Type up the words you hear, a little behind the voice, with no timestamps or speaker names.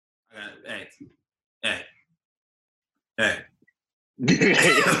Hey. Hey. You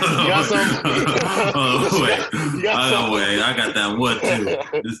got some? Wait. I got that one too.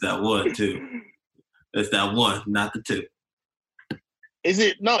 It's that one too. It's that one, not the two. Is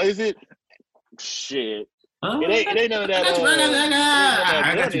it? Shit. It ain't none of that.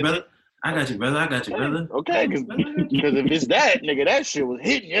 I got you, brother. Okay, because if it's that, nigga, that shit was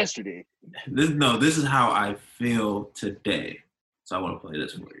hitting yesterday. This is how I feel today. So I want to play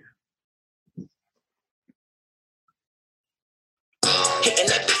this for you. Hitting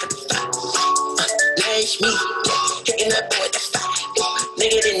that nourish me. Hitting that boy the fire.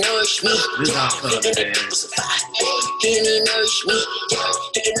 Nigga that nourish me. Hitting that people's fire. He didn't nourish me.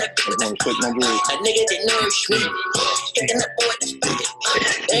 Hitting that a nigga that nourish me. Hitting that boy the fire.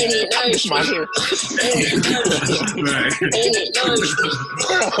 Ain't he nourish me? Ain't he nourish me?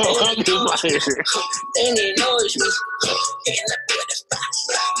 Ain't he nourish me? Ain't he nourish me? Hitting that boy the fire.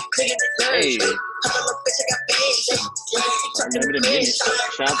 Nigga that nourish me. I'm a little bitch, I got bands. Talking to me.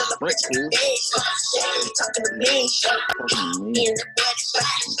 Shout out to Sprint, too. Talking to me. Me and the boy the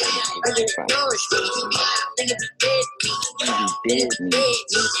fire. Nigga that nourish me. Nigga be dead me. Nigga be dead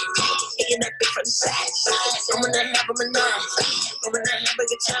me. Hitting that bitch from the side. I'm gonna have him a night. I'm gonna have a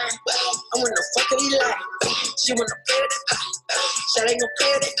good time. I wanna fuck her, you lie. She wanna play with that pie. So they gon'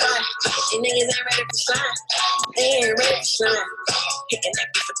 play with that pie. And niggas ain't ready for slime. They ain't ready for slime. Hitting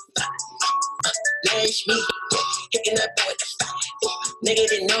that bitch from the fire. Nourish me. Hitting that boy the fire. Nigga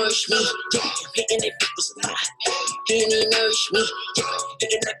that nourish me. Hitting that people's fire. He didn't nourish me.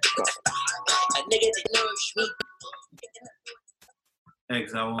 Hitting that people fire. A nigga that nourish me.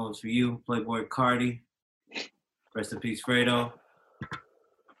 X, I want for you, Playboy Cardi. Rest in peace, Fredo.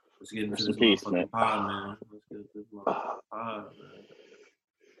 Let's get into this motherfucking pod, man. Let's get into this motherfucking pod, man.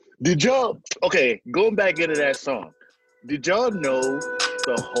 Did y'all, going back into that song, did y'all know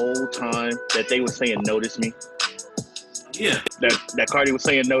the whole time that they were saying notice me? Yeah. That Cardi was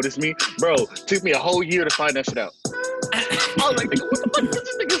saying notice me? Bro, took me a whole year to find that shit out. I was like, nigga, what the fuck is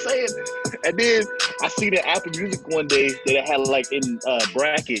this nigga saying? And then I see the Apple Music one day that it had like in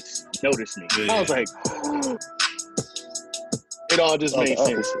brackets, notice me. Yeah. I was like, it all just made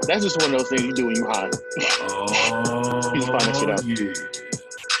sense. That's just one of those things you do when you high. Oh, you find that shit out. Yeah.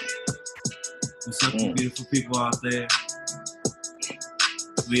 What's up, you beautiful people out there?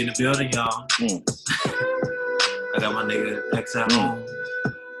 We in the building, y'all. I got my nigga X at home.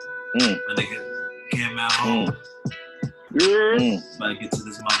 My nigga Cam at home. About to get to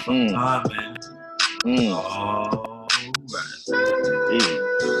this motherfucking pod, man. All right.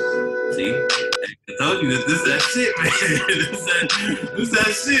 See? I told you that this that shit, man. this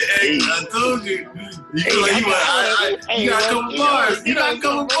that shit, hey. I told you. You feel like you got a couple bars. You got a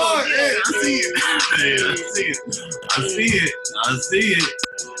couple bars. Hey, I see it. Hey, I see it.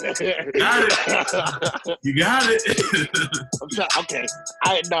 Got it. You got it. I'm trying. Okay.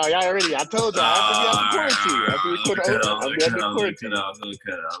 Y'all already. I told y'all. After we have the quarantine. After we put it on. I'm going to quarantine.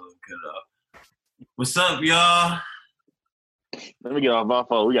 Cut off. What's up, y'all? Let me get off my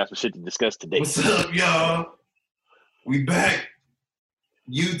phone. We got some shit to discuss today. What's up, y'all? We back.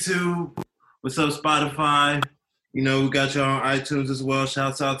 YouTube. What's up, Spotify? You know, we got y'all on iTunes as well.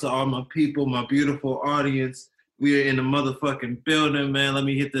 Shouts out to all my people, my beautiful audience. We are in the motherfucking building, man. Let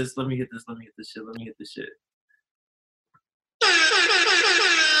me hit this shit.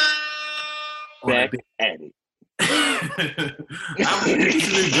 Back at it. Some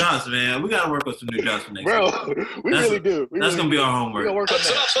new drops, man. We gotta work on some new drops for next week. We really do. That's gonna be our homework. We're gonna work on that.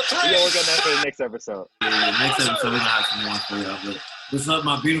 We're gonna work on that for the next episode. Yeah, next episode we're gonna have some more for y'all. But what's up,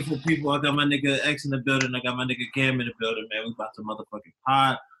 my beautiful people? I got my nigga X in the building. I got my nigga Cam in the building, man. We about to motherfucking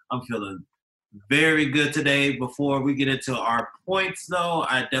pod. I'm feeling very good today. Before we get into our points, though,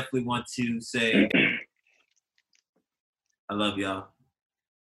 I definitely want to say I love y'all.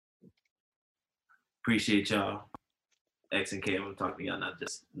 Appreciate y'all. X and Cam, I'm talking to y'all, not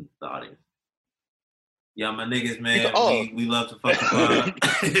just the audience. Y'all, my niggas, man. We love to fucking pod.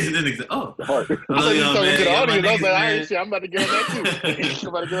 Then they say, I love y'all, man. To the audience, I was like, shit, I'm about to get on that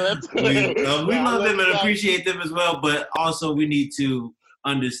too. We love them and appreciate them as well, but also we need to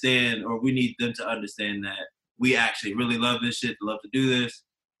understand, or we need them to understand that we actually really love this shit, love to do this.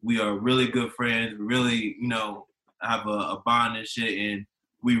 We are really good friends. We really, have a bond and shit, and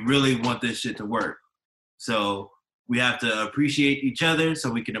we really want this shit to work. So we have to appreciate each other so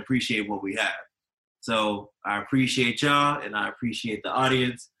we can appreciate what we have. So I appreciate y'all, and I appreciate the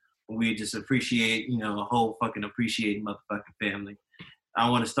audience. We just appreciate, a whole fucking appreciating motherfucking family. I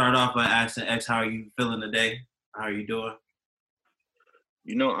want to start off by asking X, how are you feeling today? How are you doing?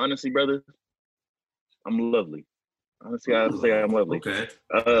 Honestly, brother, I'm lovely. Honestly, I would say I'm lovely. Okay.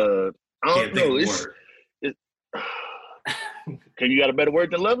 I don't know. It's can you got a better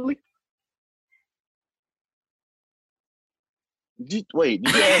word than lovely? Wait,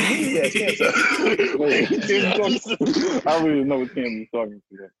 did you ask me? Yes, I don't even know what Cam was talking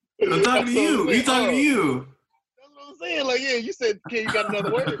to. I'm talking to you. You talking to you. That's what I'm saying. Like, yeah, you said, "Can you got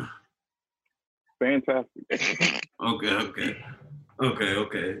another word?" Fantastic. Okay.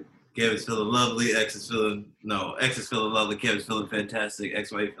 Kevin's feeling lovely. X is feeling lovely. Kevin's feeling fantastic.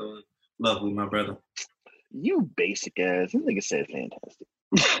 X-Way feeling lovely, my brother. You basic ass. This nigga said fantastic.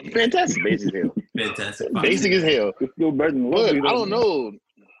 Fantastic, basic as hell. Fantastic. Basic as hell. It's still better than But lovely. I don't know.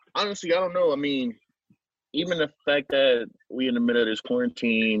 Honestly, I don't know. I mean, even the fact that we in the middle of this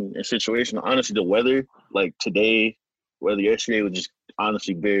quarantine and situation, honestly, the weather, like today, weather yesterday was just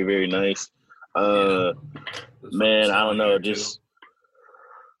honestly very, very nice. Man, I don't know. Just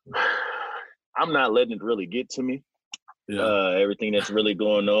I'm not letting it really get to me. Yeah. Everything that's really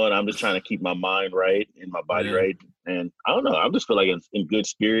going on, I'm just trying to keep my mind right and my body right. And I don't know. I just feel like in good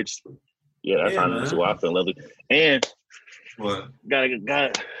spirits. Yeah, that's honestly why I feel lovely. And got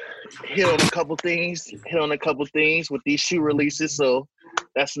hit on a couple things with these shoe releases. So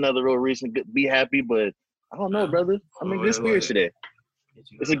that's another real reason to be happy. But I don't know, brother. I'm in good spirits today.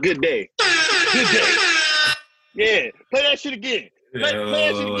 It's a good day. Good day. Yeah, play that shit again. Play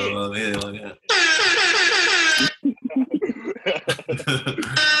that shit again.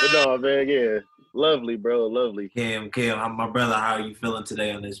 But no, man, yeah. Lovely, bro. Lovely. Cam, my brother, how are you feeling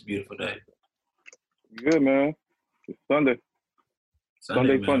today on this beautiful day? Good, man. It's Sunday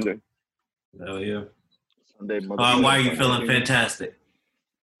fun day. Hell yeah. Sunday, why are you feeling fantastic?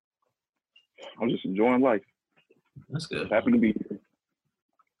 I'm just enjoying life. That's good. Happy to be here.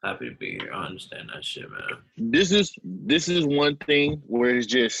 Happy to be here. I understand that shit, man. This is one thing where it's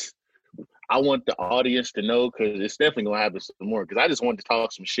just I want the audience to know, because it's definitely gonna happen some more. Because I just wanted to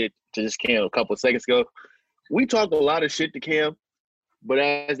talk some shit to this Cam a couple of seconds ago. We talk a lot of shit to Cam, but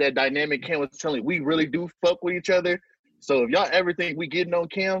as that dynamic Cam was telling, we really do fuck with each other. So if y'all ever think we getting on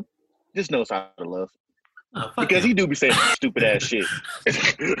Cam, just know it's out of love. Because he do be saying stupid ass shit.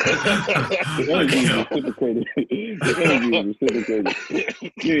 The energy is reciprocated.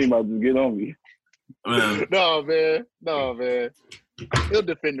 You ain't about to get on me. No, man. He'll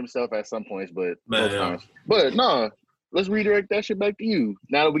defend himself at some points, but most times. But no, let's redirect that shit back to you.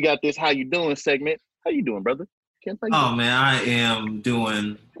 Now that we got this "How you doing" segment, how you doing, brother? Man, I am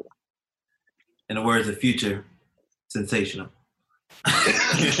doing, in the words of Future, sensational.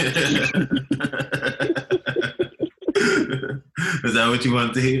 Is that what you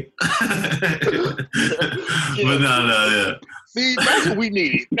wanted to hear? But no. See, that's what we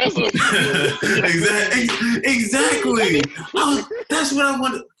need. That's what exactly. That's what I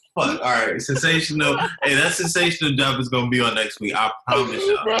wanted. Fuck. All right, sensational. Hey, that sensational job is gonna be on next week. I promise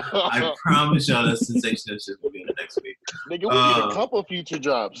y'all. I promise y'all that sensational shit will be on next week. Nigga, we get a couple Future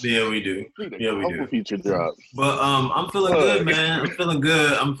drops. Yeah, we do. Couple Future drops. But I'm feeling good, man. I'm feeling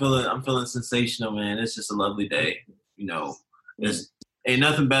good. I'm feeling sensational, man. It's just a lovely day. You know, there's ain't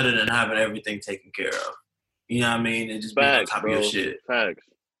nothing better than having everything taken care of. You know what I mean? And just being on top of your shit. Facts.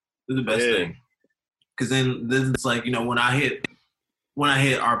 It's the best thing. Because then it's like, you know, when I hit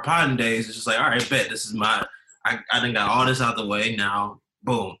our potting days, it's just like, all right, bet this is I done got all this out the way. Now,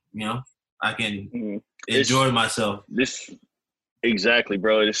 boom, you know, I can enjoy myself. Exactly,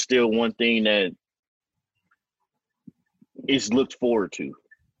 bro. It's still one thing that is looked forward to.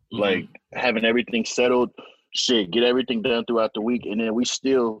 Mm-hmm. Like having everything settled, get everything done throughout the week, and then we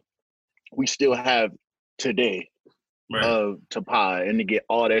still have today to pie and to get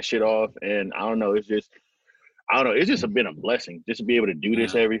all that shit off. And I don't know, it's just been a blessing just to be able to do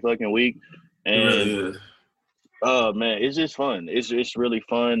this every fucking week. And it really is. Oh man, it's just fun. It's really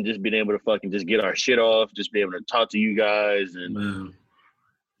fun just being able to fucking just get our shit off, just be able to talk to you guys, and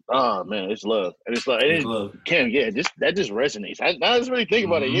oh man, it's love. And it's like love. Cam, that just resonates. I just really think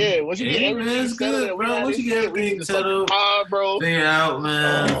about it. Yeah, once you get everything settled, bro. Once you get everything settled, bro. Figure out,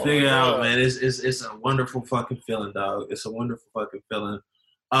 man. It's a wonderful fucking feeling, dog. It's a wonderful fucking feeling.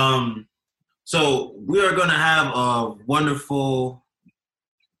 So we are gonna have a wonderful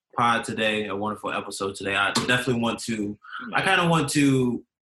pod today, a wonderful episode today. I definitely want to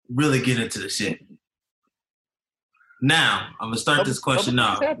really get into the shit. Now, I'm gonna start this question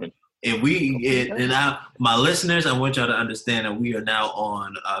off. My listeners, I want y'all to understand that we are now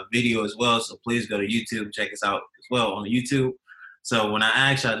on video as well. So please go to YouTube, check us out as well on YouTube. So when I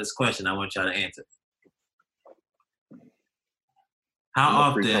ask y'all this question, I want y'all to answer. How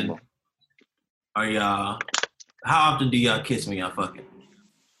often do y'all kiss when y'all fucking?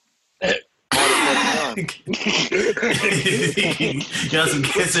 All the fucking time. time. Y'all some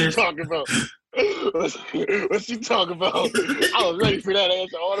kissers. Talking about. What you talking about? I was ready for that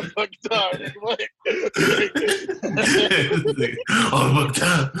answer all the fucking time. What? All the fucking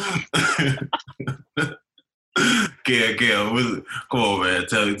time. Gail, come on, man.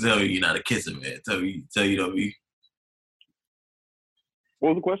 Tell me you're not a kisser, man. Tell me you don't be. What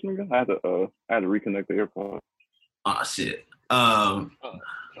was the question again? I had to reconnect the AirPods. Oh shit. Don't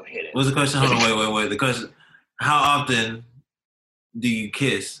hit it. What's the question? Hold on, wait. The question: how often do you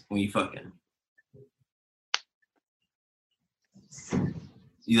kiss when you fucking? Do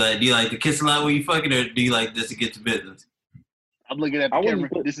you like to kiss a lot when you fucking, or do you like just to get to business? I'm looking at the camera.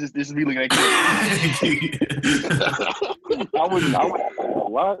 This is me looking at the camera. I wouldn't a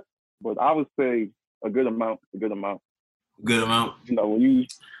lot, but I would say a good amount. Good amount. You know, when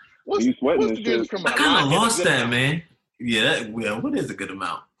you sweating and shit. I kind of lost that, man. Yeah, what is a good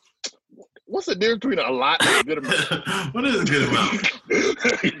amount? What's the difference between a lot and a good amount? What is a good amount?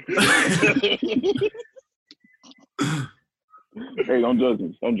 Hey, don't judge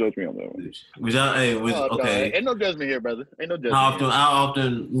me. Don't judge me on that one. Okay. No, ain't no judgment here, brother. Ain't no judgment. How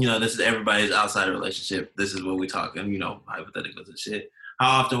often, this is everybody's outside relationship. This is what we talking, hypotheticals and shit.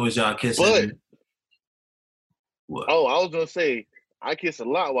 How often was y'all kissing? What? Oh, I was gonna say I kiss a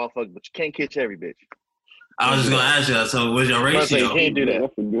lot while fucking, but you can't kiss every bitch. I was just gonna ask you. So, what's your ratio? You can't do that.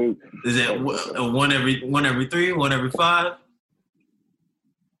 That's a good. Is it one every 3, 1 every 5?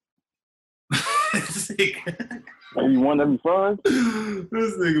 Maybe 1 every 5? This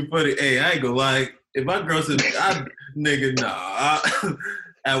nigga funny. Hey, I ain't gonna lie. If my girl said, nigga, nah.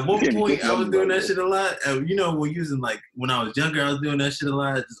 At one point, I was doing that shit a lot. When I was younger, I was doing that shit a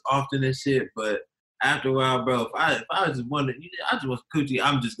lot, just often and shit. But after a while, bro, if I just wanted, I just want coochie,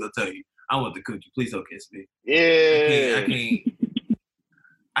 I'm just gonna tell you, I want the coochie. Please don't kiss me. Yeah.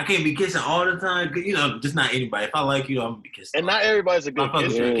 I can't be kissing all the time. Just not anybody. If I like you, I'm gonna be kissing. And not everybody's a good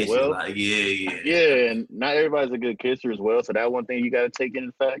kisser as well. Yeah, and not everybody's a good kisser as well. So that one thing you got to take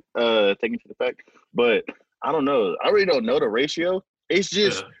into the fact. But I don't know. I really don't know the ratio. It's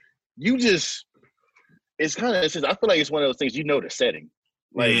just it's kind of. I feel like it's one of those things. The setting.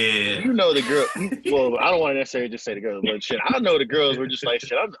 Like, the girl. Well, I don't want to necessarily just say the girls, but shit, I know the girls were just like,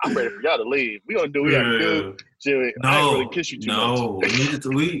 shit, I'm ready for y'all to leave. We gonna do what we gotta do. Shit, I ain't really kiss you too much.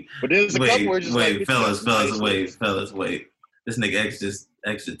 But there's a couple where just wait, fellas, wait. This nigga X just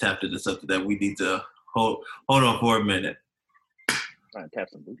tapped into something that we need to hold on for a minute. Trying to tap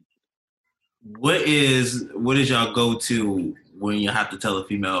some booty. What is y'all go to when you have to tell a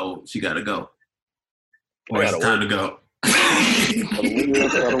female she gotta go? Or it's time to go? I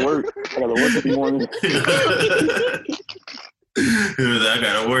gotta work every morning. I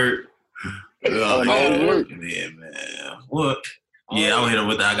gotta work. Work. Yeah, man. What? Yeah, I'll hit her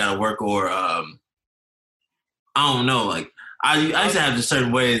with that. I gotta work, or I don't know. Like I used to have just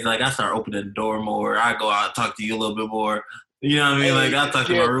certain ways. Like I start opening the door more. I go out and talk to you a little bit more. You know what I mean? Like I talk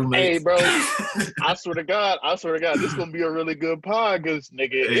to my roommates. Hey, bro, I swear to God, this gonna be a really good pod, because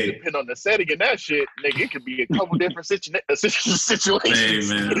nigga, it depends on the setting and that shit. Nigga, it could be a couple different situations. Hey,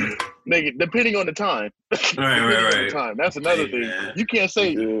 man. Nigga, depending on the time. Right. Time. That's another thing. Man. You can't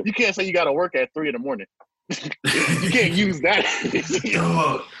say you gotta work at 3 a.m. You can't use that.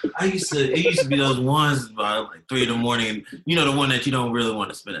 Yo, it used to be those ones by like 3 a.m. The one that you don't really want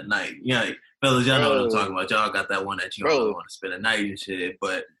to spend at night. Like, fellas, y'all know what I'm talking about. Y'all got that one that you don't really want to spend at night and shit.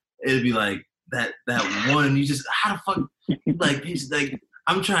 But it'd be like that one. You just, how the fuck? Like,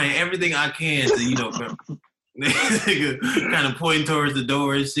 I'm trying everything I can to kind of pointing towards the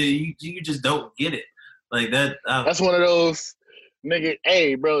door and shit. You just don't get it. Like that. That's one of those. Nigga,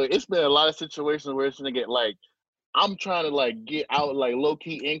 hey, bro, it's been a lot of situations where it's nigga like I'm trying to like get out like low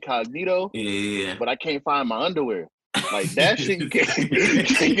key incognito, but I can't find my underwear. Like that shit, you can't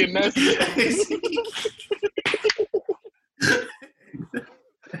get that shit. This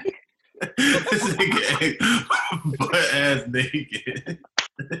nigga butt ass naked.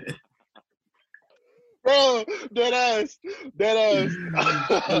 Bro, dead ass.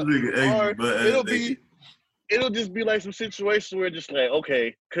 It'll just be like some situations where just like,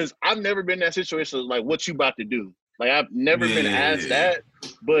 okay, because I've never been in that situation like what you about to do. Like I've never been asked that,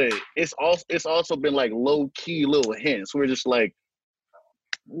 but it's also been like low key little hints. We're just like,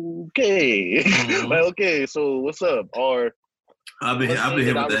 okay, like okay, so what's up? Or I've been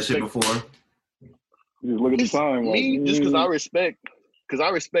hit with that shit before. You just look at the time. Just because I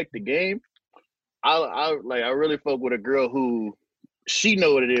respect the game. I really fuck with a girl who. She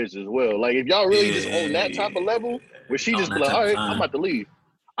know what it is as well. Like if y'all really just on that type of level, where she just be like, all right, I'm about to leave.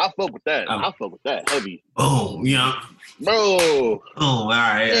 I fuck with that. I fuck with that heavy. Boom, bro. All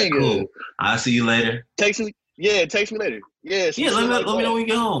right, cool. I'll see you later. Text me later. Yeah, let me know when you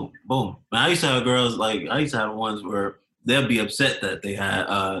get home. Boom. I used to have girls I used to have ones where they'll be upset that they had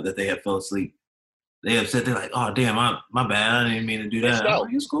fell asleep. They upset. They're like, "Oh damn, my bad. I didn't mean to do that." I'm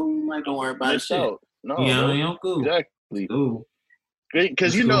like, it's cool. Like, don't worry about shit. No, cool. Exactly. Cool.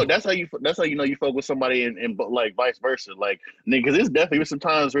 Because that's how you know you fuck with somebody and like vice versa. Like, because it's definitely some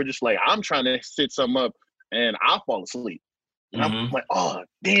times where just like I'm trying to set something up and I fall asleep. And I'm like, oh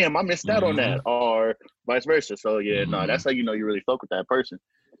damn, I missed out on that, or vice versa. So yeah, no, that's how you know you really fuck with that person.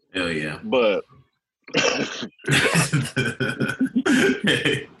 Hell yeah. But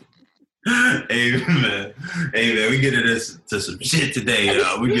hey man, we get into some shit today,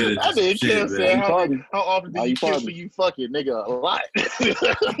 y'all. We get into some shit, man. How often do you kiss when you fucking nigga? A lot.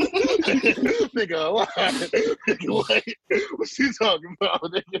 Nigga, a lot. What you talking about?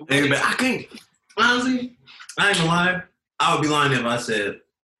 Nigga? Hey man, I can't. Honestly, I ain't gonna lie. I would be lying if I said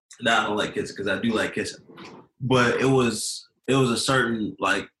that I don't like kissing, because I do like kissing. But it was a certain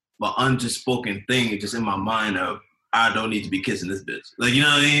like unspoken thing just in my mind of, I don't need to be kissing this bitch. Like, you know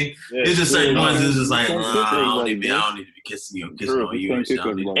what I mean? Yeah, it's just certain ones. It's just like, I don't need to be kissing you. I'm kissing on you.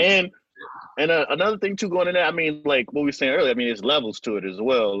 And another thing too, going in there, I mean, like what we were saying earlier, I mean, there's levels to it as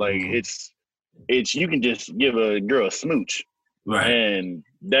well. Like it's you can just give a girl a smooch, right? And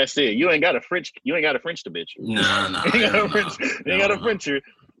that's it. You ain't got to French the bitch. No. You ain't got to French her.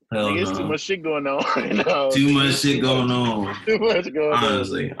 There's too much shit going on. Too much shit going on. Too much going on.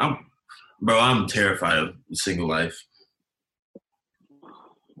 Honestly, I'm terrified of single life.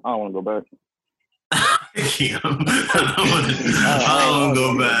 I don't want to go back. I don't want to go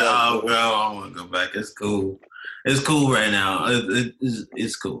back. I don't want to go back. It's cool. It's cool right now.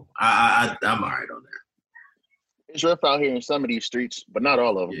 It's cool. I'm all right on that. It's rough out here in some of these streets, but not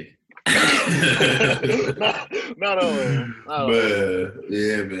all of them. Yeah. not all of them.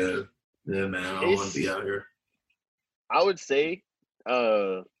 Yeah, man. Yeah, man. I don't want to be out here. I would say,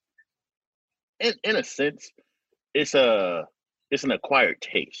 in a sense, it's an acquired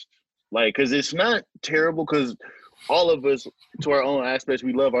taste. Like, because it's not terrible, because all of us, to our own aspects,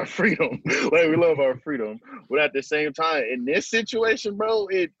 we love our freedom. Like, we love our freedom. But at the same time, in this situation, bro,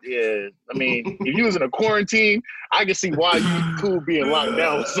 I mean, if you was in a quarantine, I can see why you'd be cool being locked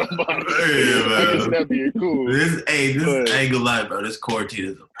down with somebody. Yeah, I can see that being cool. This ain't gonna lie, bro. This quarantine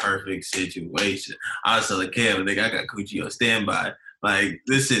is a perfect situation. I was telling Kev, I got Coochie on standby. Like,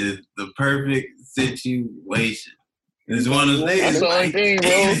 this shit is the perfect situation. It's one of those things. That's the only thing, bro.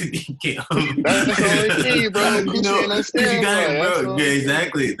 That's the only thing, bro. You got it, bro. Yeah,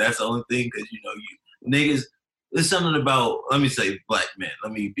 exactly. That's the only thing, because you niggas. There's something about. Let me say, black men.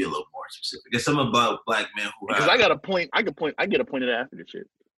 Let me be a little more specific. There's something about black men who. Because I got a point. I get a point of that after this shit.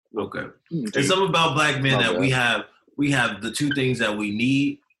 Okay. There's something about black men that we have. We have the two things that we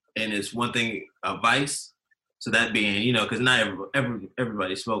need, and it's one thing, a vice. So that being, because not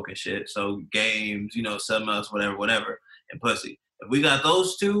everybody's smoking shit. So games, something else, whatever, and pussy. If we got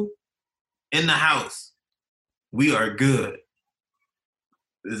those two in the house, we are good.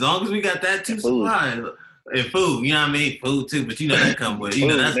 As long as we got that two supplies. And food, you know what I mean? Food too, but that come with it.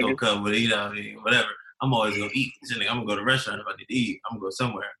 That's going to come with it, what I mean? Whatever. I'm always going to eat. I'm going to go to a restaurant if I need to eat. I'm going to go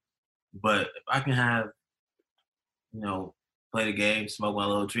somewhere. But if I can have, play the game, smoke my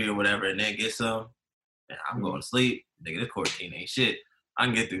little tree or whatever, and then get some, I'm going to sleep. Nigga, this quarantine ain't shit. I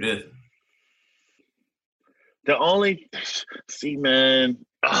can get through this. The only, see, man.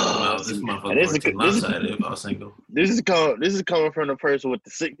 This motherfucker lopsided if I was single. This is coming from the person with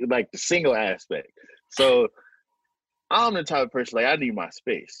the single aspect. So I'm the type of person, like, I need my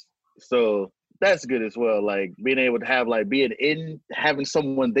space. So that's good as well. Like, being able to have, like, having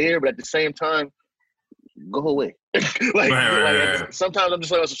someone there, but at the same time, go away. Right. Sometimes I'm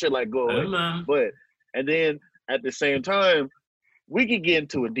just like, oh, shit, like, go away. But, and then at the same time, we can get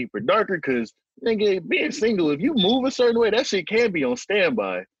into a deeper, darker, because nigga, being single, if you move a certain way, that shit can be on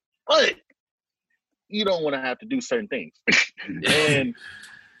standby. But you don't want to have to do certain things. And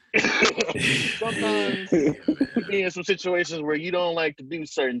sometimes you be in some situations where you don't like to do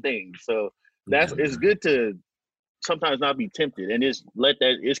certain things. So it's good to sometimes not be tempted, and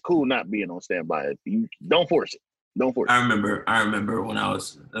it's cool not being on standby. You don't force it. Don't force it. I remember when I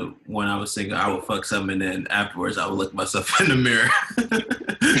was single, I would fuck something, and then afterwards I would look myself in the mirror.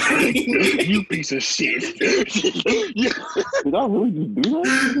 You piece of shit. Did I really just do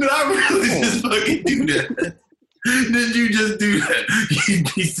that? Did I really just fucking do that? Did you just do that? You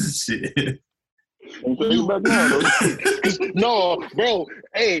piece of shit. I'm taking back now, though. No, bro.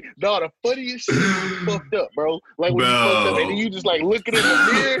 Hey, no, the funniest shit when you fucked up, bro. Like when you fucked up, and then you just like looking in the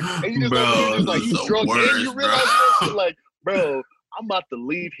mirror, and you just like you drunk, and you realize that shit, like, bro, I'm about to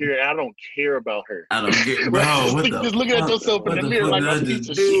leave here, and I don't care about her. I don't get, bro. Right? What just looking at yourself in the mirror like a piece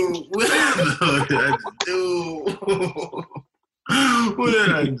of shit. What did I just do? What did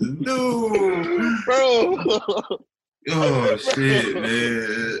I just do, bro? Oh shit,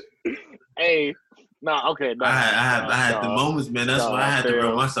 man. Hey, okay. I had the moments, man. That's why I had to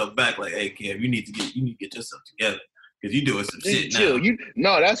run myself back. Like, hey, Cam, you need to get yourself together because you doing some shit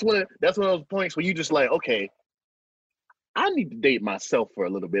now. That's one of those points where you just like, okay, I need to date myself for a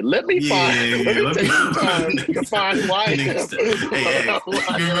little bit. Let me take some time to find why. Hey, you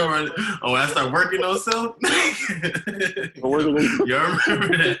remember when I started working on self? You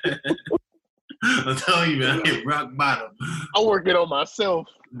remember that? I'm telling you, man, I hit rock bottom. I'm working on myself.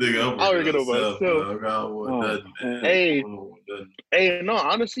 Nigga, I'm working on myself. Hey, no,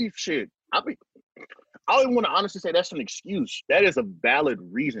 honestly, shit. I don't want to honestly say that's an excuse. That is a valid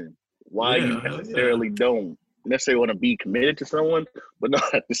reason why you necessarily don't necessarily want to be committed to someone, but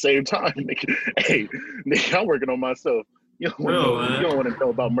not at the same time. Hey, nigga, I'm working on myself. You don't want to know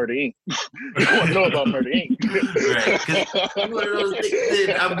about Murder Inc. You don't want to know about Murder Inc.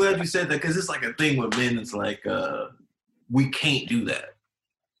 Right. I'm glad you said that because it's like a thing with men. It's like we can't do that,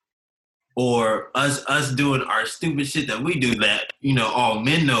 or us doing our stupid shit that we do that all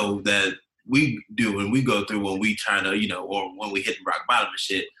men know that we do and we go through when we trying to or when we hit the rock bottom and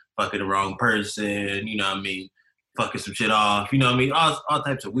shit, fucking the wrong person. You know what I mean? Fucking some shit off. You know what I mean? All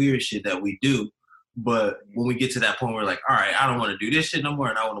types of weird shit that we do. But when we get to that point, we're like, all right, I don't want to do this shit no more,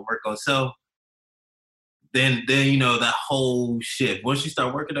 and I want to work on self. Then that whole shit. Once you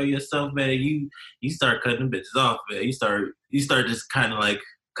start working on yourself, man, you start cutting the bitches off, man. You start just kind of like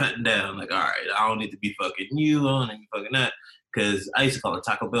cutting down. Like, all right, I don't need to be fucking you. I don't need to be fucking that. Because I used to call it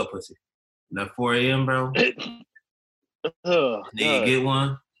Taco Bell pussy. And at 4 a.m., bro. Then you get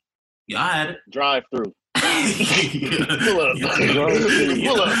one. Yeah, I had it. Drive through. Pull up. Pull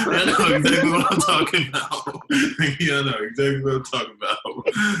up. I know exactly what I'm talking about. I know exactly what I'm talking about.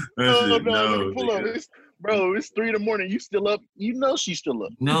 Pull up. It's 3 a.m. You still up? You know she's still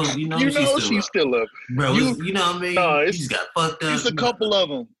up. No, she's still up. Bro, you know what I mean? You just got fucked up. It's a couple of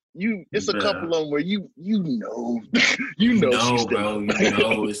them. It's a couple of them where you know she's still bro. up.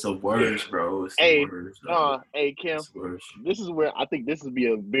 It's the worst, bro. It's the worst. Hey, Kim, this is where I think this would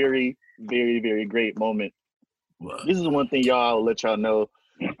be a very, very, very great moment. What? This is one thing I'll let y'all know.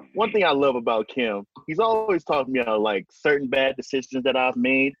 One thing I love about Kim, he's always talking about like certain bad decisions that I've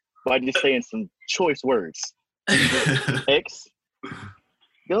made by just saying some choice words. X,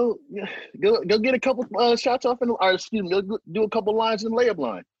 go get a couple shots off go do a couple lines in the layup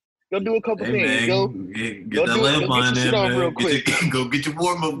line. Go do a couple things. Man, get that layup line in, man. Real quick. Go get your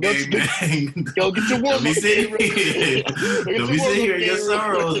warm up game, man. Go get your warm up. Don't be sitting here in your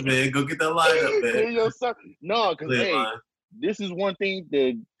sorrows, man. Go get that line up, man. No, because this is one thing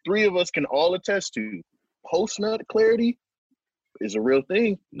that 3 of us can all attest to. Post-nut clarity is a real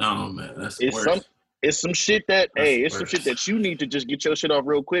thing. No, man, that's the worst. It's some shit that some shit that you need to just get your shit off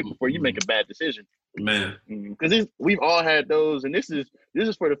real quick before you make a bad decision. Man, because we've all had those, and this is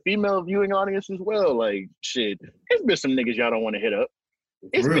for the female viewing audience as well. Like shit, there's been some niggas y'all don't want to hit up.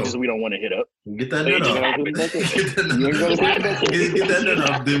 It's bitches we don't want to hit up. Get that nut off. Get that nut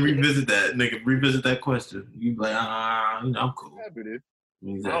off. Then revisit that, nigga. Revisit that question. You like, I'm cool.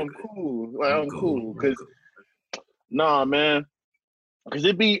 Exactly. I'm cool. Like, I'm cool. Cause nah, man. Cause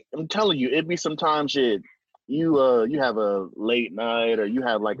I'm telling you, it'd be sometimes shit. You have a late night or you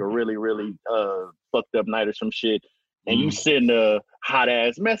have like a really, really fucked up night or some shit, and you send a hot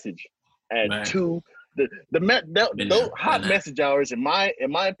ass message at 2. Those hot message hours, in my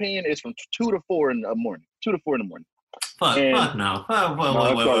opinion, is from 2 to 4 in the morning. 2 to 4 in the morning. Fuck no. Wait.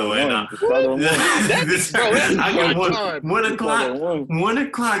 I get 1 o'clock. 1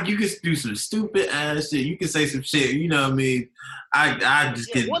 o'clock, you can do some stupid ass shit. You can say some shit. You know what I mean? I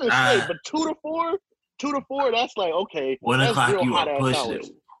just get. But 2 to 4. 2 to 4, that's like, okay. 1 o'clock, you are pushing it.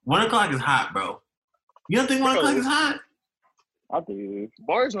 1 o'clock is hot, bro. You don't think 1 o'clock is hot? I think it is.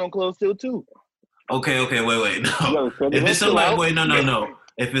 Bars don't close till 2. Okay, wait. No. If it's somebody, no.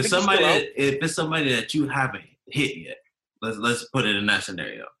 If it's somebody that you haven't hit yet, let's put it in that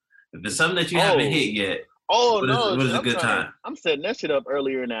scenario. If it's something that you haven't hit yet, what is a good time? I'm setting that shit up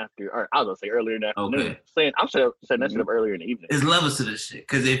earlier and after. Or I was gonna say earlier in the afternoon. Okay. I'm setting that shit up earlier in the evening. There's levels to this shit.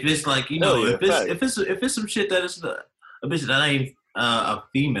 Because if it's like, if it's some shit that is a bitch that ain't a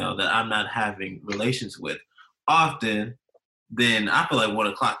female that I'm not having relations with often, then I feel like 1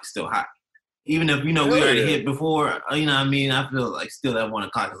 o'clock is still hot. Even if we Hell already yeah. hit before, you know what I mean? I feel like still at 1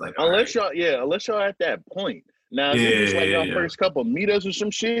 o'clock is like, all Unless right. y'all at that point. Now, if it's just like y'all first couple meetups or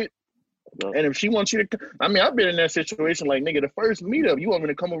some shit, and if she wants you to, I mean, I've been in that situation. Like, nigga, the first meetup, you want me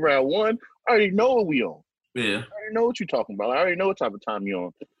to come over at 1? I already know what we on. Yeah. I already know what you're talking about. I already know what type of time you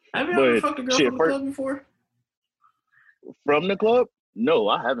on. Have you ever fucked a girl from the club before? From the club? No,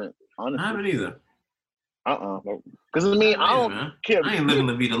 I haven't. Honestly, I haven't either. Because I mean, I don't care. I ain't living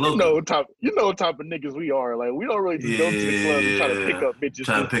the vida loca. You know what type of niggas we are. Like, we don't really just go to the club and try to pick up bitches.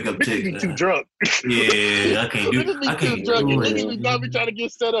 Trying to pick up chicks. Bitches be too drunk. Yeah, I can't do. I can't. Too drunk. Niggas be not be trying to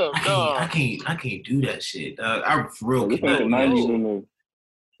get set up. I can't do that shit. I for real This cannot. ain't the 90s and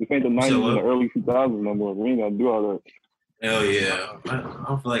this ain't the 90s and the early 2000s no more. We ain't gotta do all that. Hell yeah. I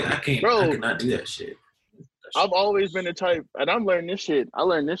feel like I can't. Bro, I cannot do that shit. I've always been the type, and I'm learning this shit. I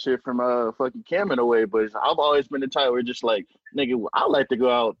learned this shit from fucking Cam in a way, but I've always been the type where just like, nigga, I like to go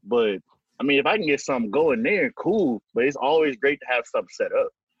out, but I mean, if I can get something going there, cool. But it's always great to have something set up.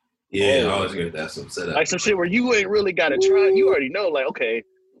 Yeah, always great to have something set up. Like some shit where you ain't really got to try. You already know, like, okay,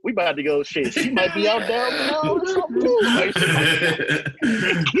 we about to go. Shit, she might be out down or something too. Like, bro,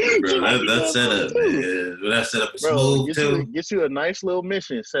 that setup, man. That setup is smooth too. Get you a nice little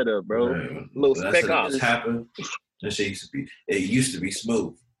mission set up, bro. Man, little spec ops. Happened. That shit used to be. It used to be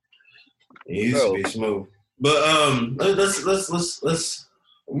smooth. It used to be smooth. But let's. That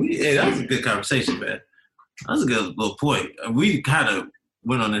was a good conversation, man. That was a good little point. We kind of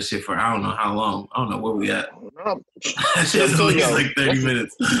went on this shit for I don't know how long. I don't know where we at. That shit's at least like 30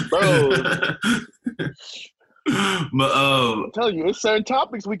 minutes, bro. But I'm telling you, it's certain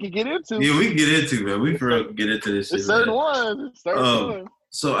topics we can get into. Yeah, we can get into, man. We for real can get into this shit. It's certain ones.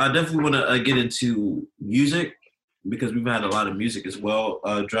 So I definitely want to get into music because we've had a lot of music as well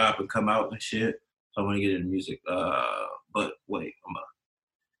drop and come out and shit. So I want to get into music. But wait, I'm gonna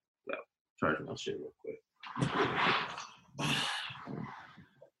charge my shit real quick.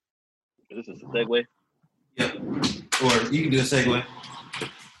 This is a segue. Yeah, or you can do a segue.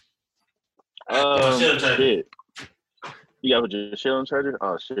 Shit. You got your shit on charger?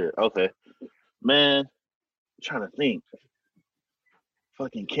 Oh shit. Okay. Man, I'm trying to think.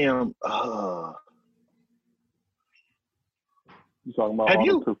 Fucking Cam. You talking about? Have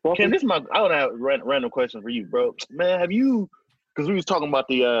you? Cam, this is my. I don't have random question for you, bro. Man, have you? Because we was talking about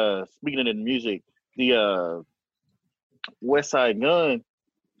the speaking of the music, the West Side Gun,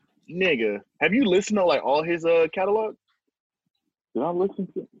 nigga. Have you listened to like all his catalog? Did I listen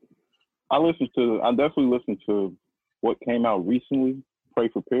to? I definitely listened to what came out recently, Pray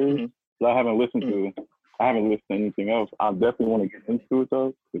for Paris. Mm-hmm. But I haven't listened to anything else. I definitely want to get into it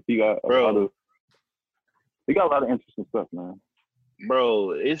though, because he got a lot of interesting stuff, man.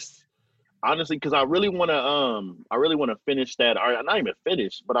 Bro, it's honestly because I really want to finish that. Or not even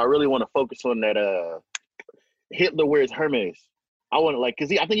finish, but I really want to focus on that Hitler Wears Hermes. I want to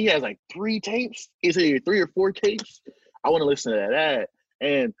because I think he has like 3 tapes. Is it 3 or 4 tapes? I want to listen to that.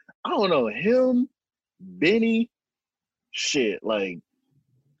 And I don't know, him, Benny, shit, like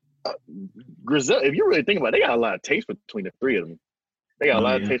Grizel. If you really think about it, they got a lot of tapes between the 3 of them. They got a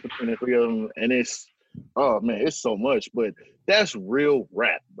lot of tapes between the 3 of them, and it's it's so much. But that's real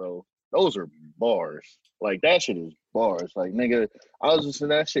rap, bro. Those are bars. Like that shit is bars. Like nigga, I was listening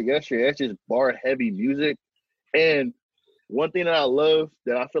to that shit yesterday. That's just bar heavy music. And one thing that I love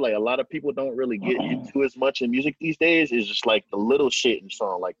that I feel like a lot of people don't really get into as much in music these days is just like the little shit in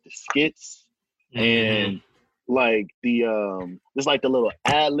song, like the skits and like the just like the little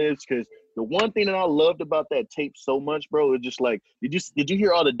ad libs. Because the one thing that I loved about that tape so much, bro, is just like did you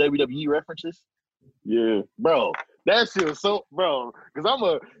hear all the WWE references? Yeah, bro, that shit was so bro. Because I'm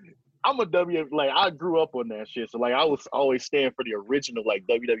a like I grew up on that shit, so like I was always staying for the original like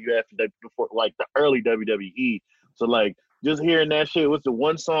WWF before like the early WWE. So like. Just hearing that shit was the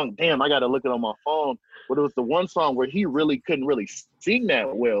one song. Damn, I gotta look it on my phone. But it was the one song where he really couldn't really sing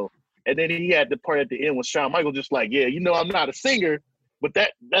that well. And then he had the part at the end with Shawn Michaels, just like, yeah, I'm not a singer, but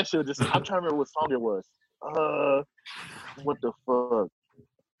that shit just. I'm trying to remember what song it was. What the fuck?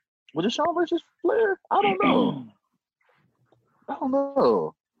 Was it Shawn versus Flair? I don't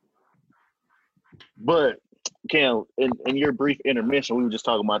know. But. Cam, in your brief intermission, we were just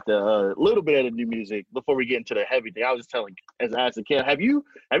talking about the little bit of the new music before we get into the heavy thing. I was just telling, as a Cam, have you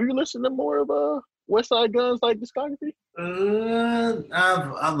listened to more of West Side Gun's like discography?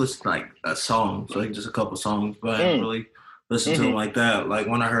 I've listened to like songs, like just a couple songs, but I didn't really listen to them like that. Like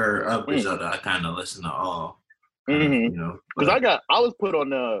when I heard Griselda, I kind of listened to all. Because I was put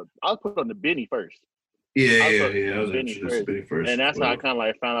on the Benny first. Yeah. I was Benny first, and that's how I kind of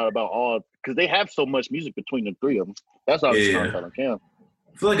like found out about all because they have so much music between the 3 of them. That's how I was telling Cam.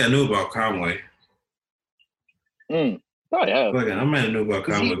 I feel like I knew about Conway. Oh yeah. I might have knew about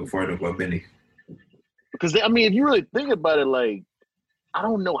Conway he- before I knew about Benny. Because I mean, if you really think about it, like I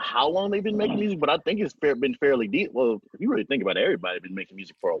don't know how long they've been making music, but I think it's been fairly deep. Well, if you really think about it, everybody's been making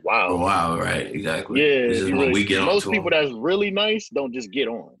music for a while. For a while, right? Exactly. Yeah, This is when we get on. Most people that's really nice don't just get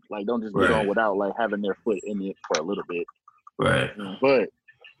on. Like, don't just get on without like having their foot in it for a little bit. Right. But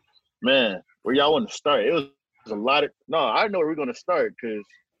man, where y'all want to start? It was a lot of. No, I know where we're gonna start because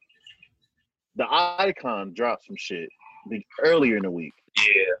the Icon dropped some shit earlier in the week.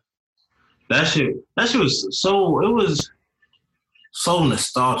 Yeah. That shit was so. It was so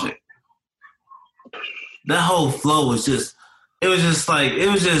nostalgic. That whole flow was just. It was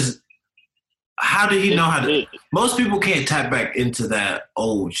just. How did he know how to? Most people can't tap back into that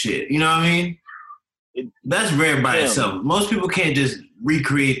old shit. You know what I mean? That's rare by itself. Most people can't just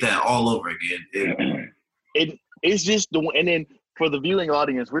recreate that all over again. It's just the. And then for the viewing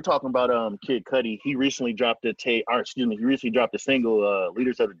audience, we're talking about Kid Cudi. He recently dropped a he recently dropped a single,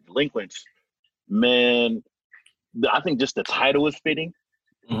 "Leaders of the Delinquents." Man, I think just the title is fitting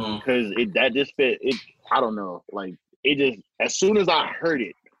because that just fit. I don't know, like it just as soon as I heard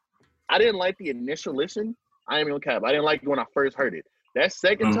it, I didn't like the initial listen. I ain't even cap. I didn't like it when I first heard it. That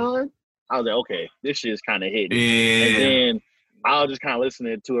second time, I was like, okay, this shit is kind of hitting. Yeah. And then I was just kind of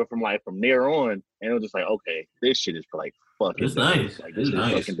listening to it from there on, and it was just like, okay, this shit is like fucking it's dope. Nice. Like this is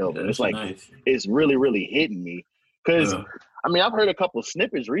fucking dope. Yeah, it's like it's really, really hitting me. Cause I mean, I've heard a couple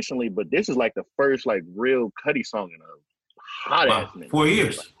snippets recently, but this is like the first like real Cudi song in a hot ass minute. 4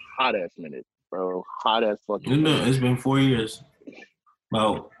 years. Like, hot ass minute, bro. Hot ass fucking. It's been 4 years.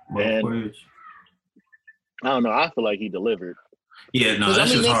 About 4 years. I don't know. I feel like he delivered. Yeah, no,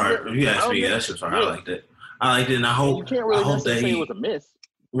 that's just hard. If you ask me, that's just hard. Yeah. I liked it, and I hope. You can't really I hope that say it was a miss.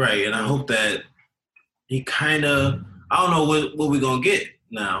 Right, and I hope that he kind of. I don't know what we're gonna get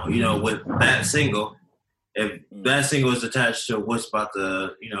now. You know, with that single. If that single is attached to what's about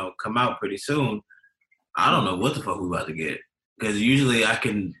to, come out pretty soon, I don't know what the fuck we about to get. Because usually I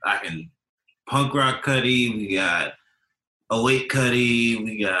can punk rock Cudi, we got 08 Cudi,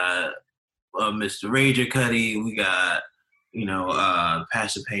 we got Mr. Rager Cudi, we got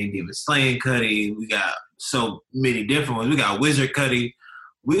Passion Pain Demon Slaying Cudi, we got so many different ones. We got Wizard Cudi,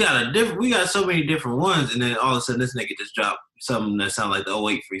 we got so many different ones, and then all of a sudden this nigga just dropped something that sounds like the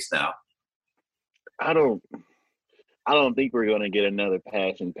 08 freestyle. I don't think we're gonna get another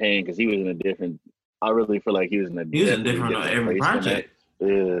Passion Pain because he was in a different. I really feel like he was in a different every project.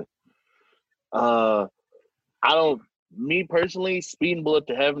 Yeah. I don't. Me personally, Speed and Bullet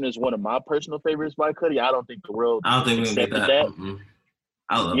to Heaven is one of my personal favorites by Cudi. I don't think the world. I don't think we're gonna get that. Mm-hmm.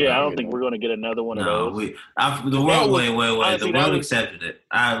 I don't think we're gonna get another one of those. Wait. The world accepted it.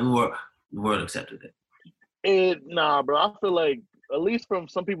 The world accepted it. Nah, bro. I feel like at least from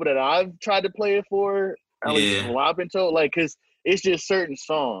some people that I've tried to play it for, at least from what I've been told, like, cause it's just certain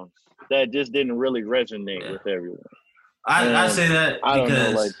songs that just didn't really resonate with everyone. I say that I don't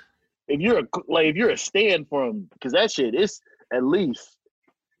know, like, if you're a stand for him, cause that shit is at least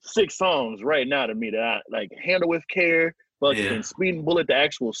 6 songs right now to me that I like. Handle with Care, fucking Speed and Bullet, the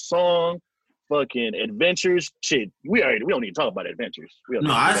actual song. Fucking Adventures, shit. We don't need to talk about Adventures.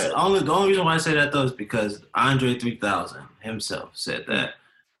 The only reason why I say that though is because Andre 3000 himself said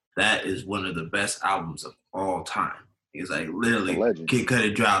that is one of the best albums of all time. He's like literally Kid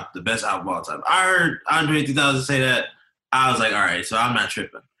Cudi dropped the best album of all time. I heard Andre 3000 say that. I was like, all right, so I'm not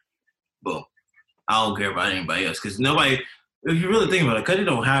tripping. Boom. I don't care about anybody else because nobody. If you really think about it, Cudi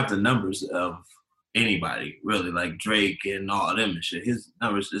don't have the numbers of anybody really, like Drake and all of them and shit. His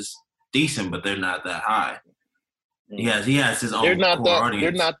numbers is decent, but they're not that high. He has his own audience.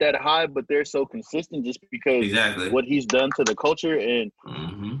 They're not that high, but they're so consistent just because what he's done to the culture, and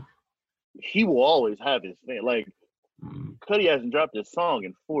he will always have his fan. Like Cudi hasn't dropped a song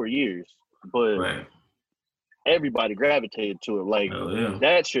in 4 years, but everybody gravitated to it. Like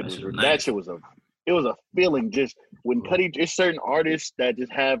that shit was a feeling. Just when Cudi, there's certain artists that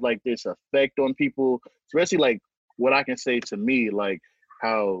just have like this effect on people, especially like what I can say to me, like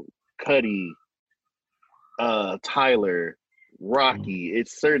how Cudi, Tyler, Rocky.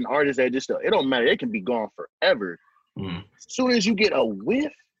 It's certain artists that just it don't matter. They can be gone forever. As soon as you get a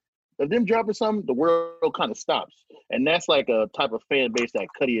whiff of them dropping something, the world kind of stops. And that's like a type of fan base that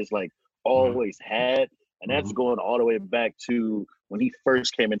Cudi has like always had. And that's going all the way back to when he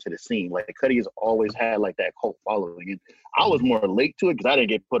first came into the scene. Like Cudi has always had like that cult following. And I was more late to it because I didn't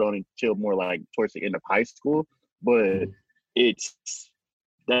get put on until more like towards the end of high school. But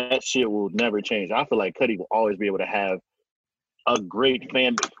that shit will never change. I feel like Cudi will always be able to have a great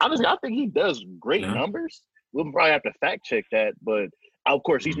fan base. Honestly, I think he does great numbers. We'll probably have to fact check that, but of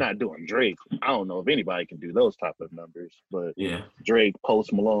course, he's not doing Drake. I don't know if anybody can do those type of numbers, but Yeah. Drake,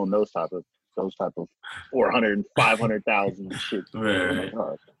 Post Malone, those type of 400, 500,000 shit. Right.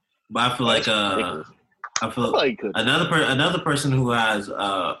 Oh, But I feel like ridiculous. I feel Like he could. another person who has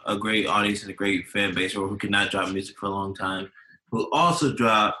a great audience and a great fan base, or who could not drop music for a long time, who also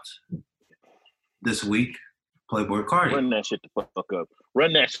dropped this week, Playboy Cardi. Run that shit the fuck up.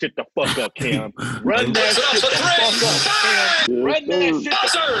 Run that shit the fuck up, Cam. Run that shit the fuck up, Cam. Run that shit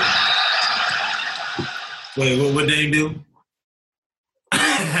the fuck up. Wait, what did he do?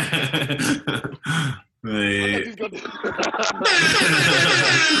 Wait.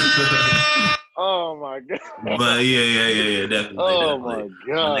 Oh my god. But yeah, definitely. Oh definitely.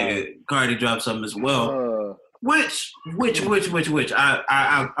 my god. Nigga, Cardi dropped something as well. Which I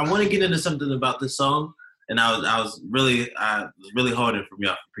want to get into something about this song, and I was really holding from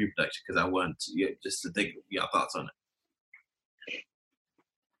y'all for pre-production because I wanted to, just to think y'all thoughts on it.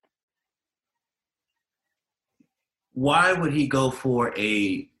 Why would he go for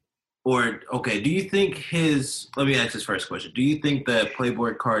do you think let me ask this first question. Do you think that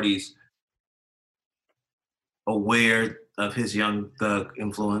Playboy Cardi's aware of his Young Thug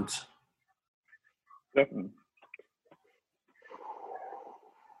influence? Definitely.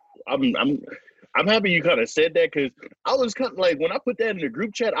 I'm happy you kind of said that because I was kind of like, when I put that in the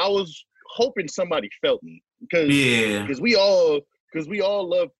group chat, I was hoping somebody felt me because we all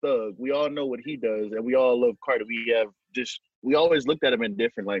love Thug, we all know what he does, and we all love Cardi. We always looked at him in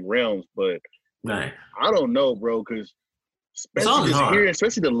different like realms, but right. I don't know, bro, because especially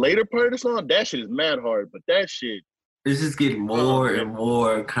the later part of the song, that shit is mad hard, but that shit. It's just getting more and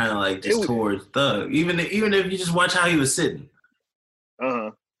more kind of like just towards Thug. Even if you just watch how he was sitting.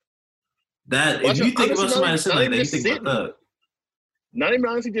 That if you think about somebody sitting like that, you think about Thug. Not even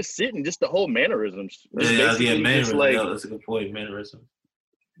honestly just sitting, just the whole mannerisms. Mannerisms. Like, that's a good point. Mannerism.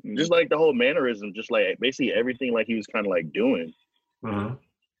 Just like the whole mannerism, just like basically everything like he was kind of like doing.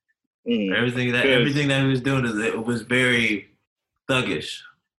 Everything that he was doing it was very thuggish.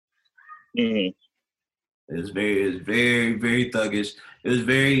 It was very, very thuggish. It was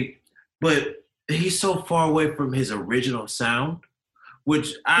but he's so far away from his original sound,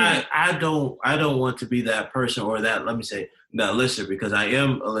 which I don't want to be that person or that, let me say, that listener, because I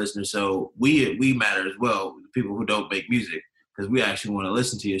am a listener. So we matter as well, people who don't make music, because we actually want to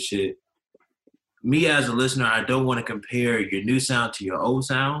listen to your shit. Me as a listener, I don't want to compare your new sound to your old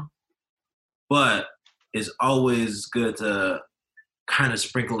sound, but it's always good to kind of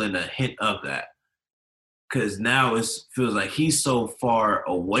sprinkle in a hint of that. Because now it feels like he's so far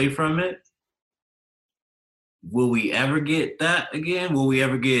away from it. Will we ever get that again? Will we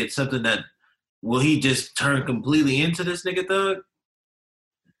ever get something will he just turn completely into this nigga Thug?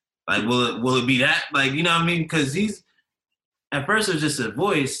 Like, will it be that? Like, you know what I mean? Because at first it was just a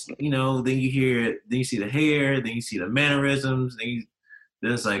voice, then you hear it, then you see the hair, then you see the mannerisms, then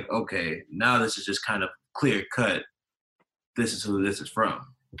it's like, okay, now this is just kind of clear cut. This is who this is from.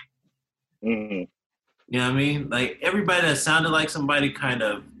 You know what I mean? Like, everybody that sounded like somebody kind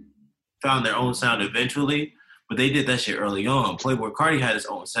of found their own sound eventually, but they did that shit early on. Playboy Cardi had his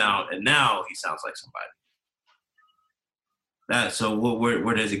own sound, and now he sounds like somebody. So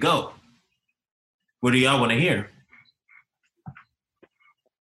where does it go? What do y'all want to hear?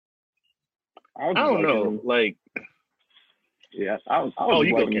 I don't know. Like, yeah, I was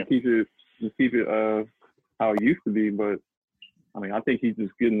liking to keep it how it used to be, but I mean, I think he's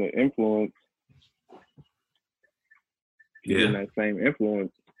just getting the influence. Getting that same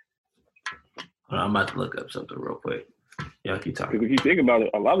influence. I'm about to look up something real quick. Y'all keep talking. Because if you think about it,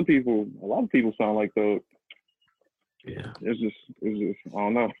 a lot of people sound like Thug. Yeah. It's just I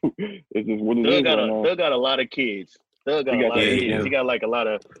don't know. It's just what it is. Thug got a lot of kids. Thug got a lot of kids. He got like a lot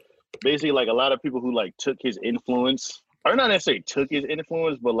of people who like took his influence, or not necessarily took his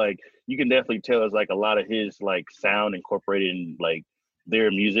influence, but like you can definitely tell it's like a lot of his like sound incorporated in like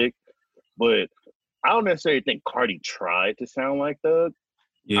their music. But I don't necessarily think Cardi tried to sound like Thug.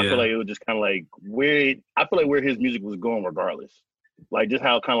 Yeah. I feel like it was just kind of like where his music was going regardless. Like just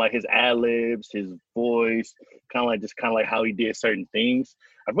how kind of like his ad-libs, his voice, kind of like how he did certain things.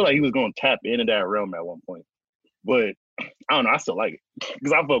 I feel like he was going to tap into that realm at one point. But I don't know, I still like it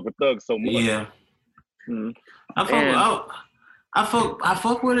because I fuck with Thug so much. Yeah. I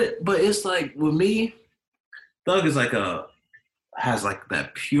fuck with it, but it's like with me, Thug is has like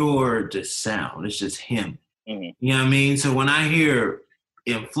that pure just sound. It's just him. You know what I mean? So when I hear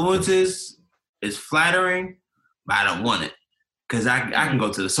influences, it's flattering, but I don't want it. Because I can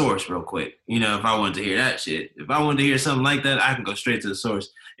go to the source real quick. If I wanted to hear that shit. If I wanted to hear something like that, I can go straight to the source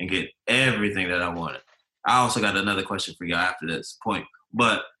and get everything that I wanted. I also got another question for y'all after this point,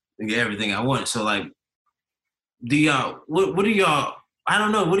 but to get everything I want. So like, do y'all, what do y'all, I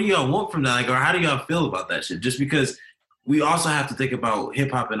don't know, what do y'all want from that? Like, or how do y'all feel about that shit? Just because we also have to think about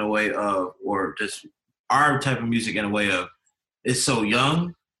hip hop in a way of, or just our type of music in a way of, it's so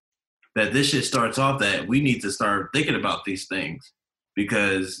young that this shit starts off that we need to start thinking about these things,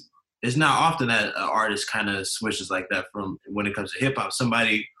 because it's not often that an artist kind of switches like that from when it comes to hip hop.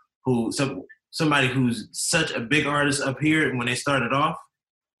 Somebody who's such a big artist up here when they started off,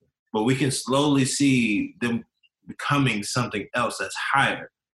 but we can slowly see them becoming something else that's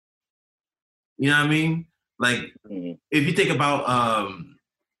higher. You know what I mean? Like, if you think about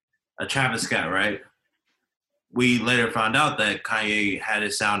a Travis Scott, right? We later found out that Kanye had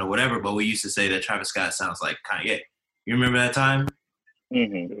his sound or whatever, but we used to say that Travis Scott sounds like Kanye. You remember that time?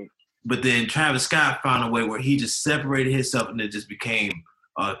 Mm-hmm. But then Travis Scott found a way where he just separated himself and it just became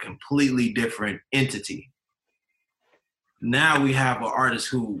a completely different entity. Now we have an artist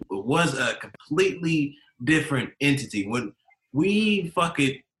who was a completely different entity. When we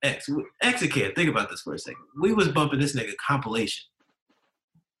fucking Exocad, think about this for a second. We was bumping this nigga compilation.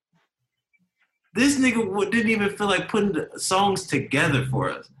 This nigga didn't even feel like putting the songs together for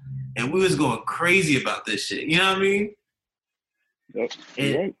us. And we was going crazy about this shit. You know what I mean?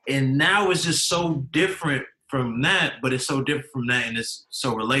 Yep. And now it's just so different from that, but it's so different from that and it's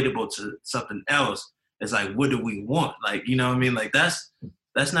so relatable to something else. It's like, what do we want? Like, you know what I mean? Like, that's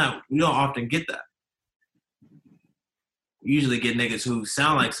not, we don't often get that. We usually get niggas who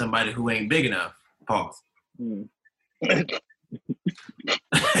sound like somebody who ain't big enough. Pause. I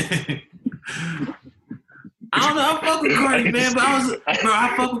don't know. I fuck with Cardi, man,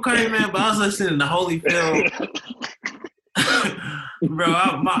 but I was listening to Holyfield. Bro,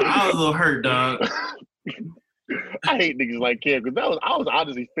 I was a little hurt, dog. I hate niggas like Cam because I was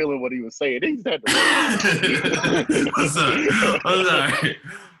honestly feeling what he was saying. He said I'm sorry.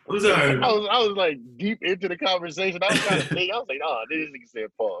 I was like deep into the conversation. I was trying to think. I was like, oh, this nigga said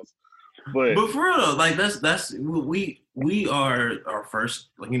pause. But for real though, like that's we are our first,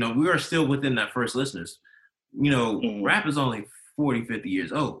 like, you know, we are still within that first listeners. You know, rap is only 40, 50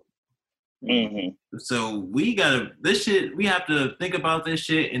 years old. Mm-hmm. So we have to think about this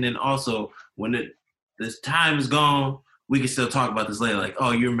shit, and then also when this time is gone, we can still talk about this later. Like,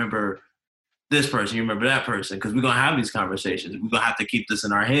 oh, you remember this person, you remember that person, because we're gonna have these conversations. We're gonna have to keep this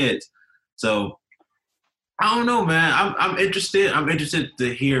in our heads. So I don't know, man. I'm interested. I'm interested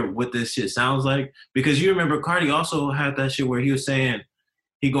to hear what this shit sounds like, because you remember Cardi also had that shit where he was saying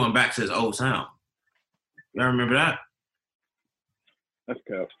he going back to his old sound. Y'all remember that? That's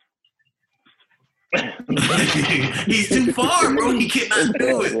tough. He's too far, bro. He cannot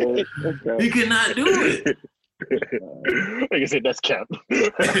do it. He cannot do it. Like I said, that's cap.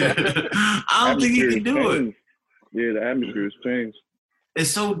 I don't think he can do it. Yeah, the atmosphere has changed.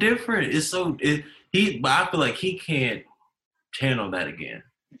 It's so different. But I feel like he can't channel that again.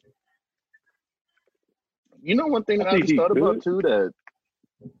 You know, one thing that I just thought about too, that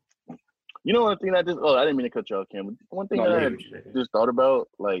you know, one thing I didn't mean to cut you off, Cam. One thing that I just thought about,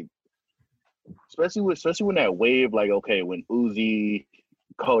 like, especially when that wave, like, okay, when Uzi,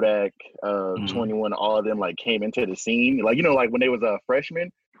 Kodak, 21, all of them like came into the scene, like, you know, like when they was a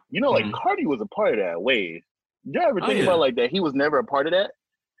freshman, you know, like Cardi was a part of that wave. Did you ever think about like that? He was never a part of that.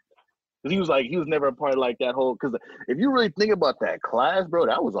 Because he was never a part of like that whole. Because if you really think about that class, bro,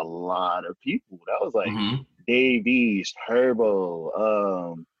 that was a lot of people. That was like Dave East,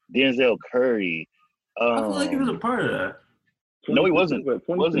 Herbo, Denzel Curry. I feel like he was a part of that. No, he wasn't. No,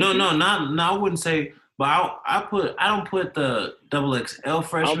 I wouldn't say. But I don't put the XXL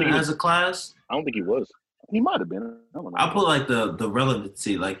freshman as a class. I don't think he was. He might have been. I don't know. I put like the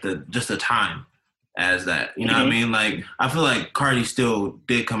relevancy, like just the time as that. You know what I mean? Like, I feel like Cardi still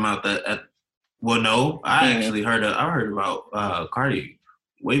did come out well, no, I actually heard about Cardi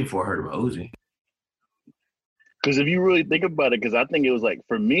way before I heard about Uzi. Because if you really think about it, because I think it was like,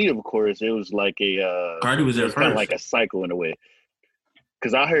 for me, of course, it was like Cardi was there first. Kind of like a cycle in a way.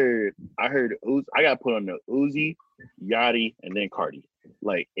 Because I heard Uzi, I got put on the Uzi, Yachty, and then Cardi,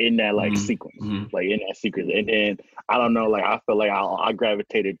 like in that like sequence, like in that sequence. And then I don't know, like I felt like I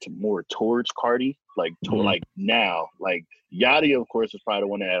gravitated more towards Cardi, like like now, like Yachty, of course, is probably the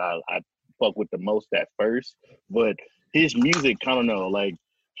one that I fuck with the most at first, but his music, I don't know, like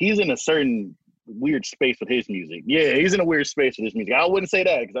he's in a certain weird space with his music. Yeah, he's in a weird space with his music. I wouldn't say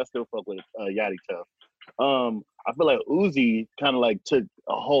that because I still fuck with Yachty tough. I feel like Uzi kind of like took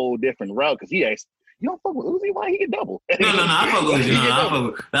a whole different route because he asked, "You don't fuck with Uzi? Why he get double?" No, I fuck with Uzi.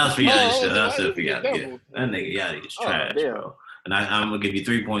 That was for Yachty shit. That was for Yachty. Yeah. That nigga Yachty is trash, bro. And I'm gonna give you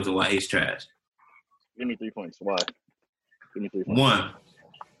 3 points of why he's trash. Give me 3 points. Why? Give me 3 points. One,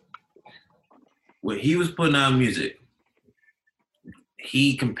 when he was putting out music,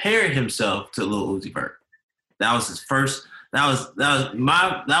 he compared himself to Lil Uzi Vert. That was his first. That was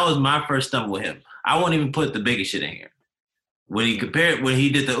my first stumble with him. I won't even put the biggest shit in here. When he did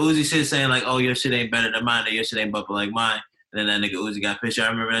the Uzi shit, saying like, "Oh, your shit ain't better than mine, or your shit ain't bumping like mine," and then that nigga Uzi got pissed. I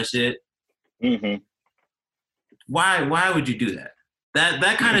remember that shit. Mm-hmm. Why would you do that?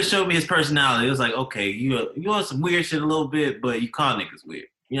 That kind of showed me his personality. It was like, okay, you on some weird shit a little bit, but you call niggas weird.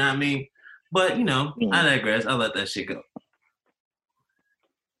 You know what I mean? But I digress. I'll let that shit go.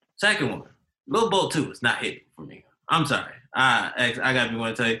 Second one, Lil Boat 2 is not hitting for me. I'm sorry. I gotta be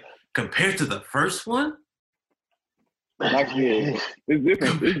one to tell you, compared to the first one. Actually, it's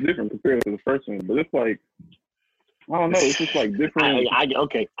different. It's different compared to the first one, but it's like I don't know. It's just like different.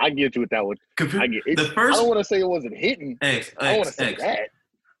 Okay, I get you with that one. I get it. The first. I don't want to say it wasn't hitting. I don't want to say that.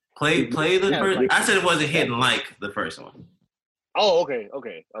 Play the first. I said it wasn't hitting like the first one. Oh, okay.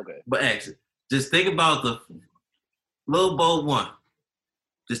 But X, just think about the Lil Boat 1.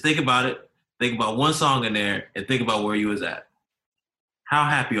 Just think about it. Think about one song in there, and think about where you was at. How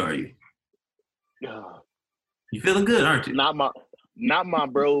happy are you? You feeling good, aren't you? Not my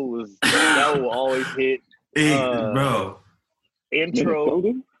bro that will always hit. Bro. Intro.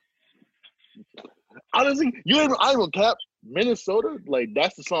 Minnesota? Honestly, I don't cap. Minnesota, like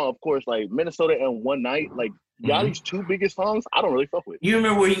that's the song, of course. Like Minnesota and One Night, like Yachty's two biggest songs. I don't really fuck with. You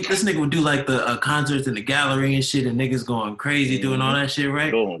remember where this nigga would do like the concerts in the gallery and shit, and niggas going crazy doing all that shit,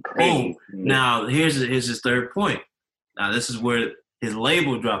 right? Going crazy. Boom. Now here's his third point. Now this is where his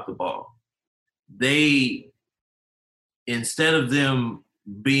label dropped the ball. They, instead of them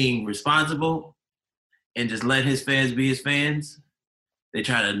being responsible and just let his fans be his fans, they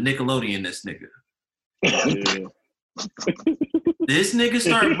try to Nickelodeon this nigga. This nigga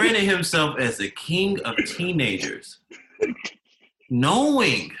started branding himself as the king of teenagers.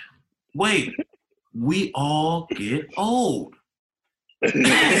 Knowing, wait, we all get old. What?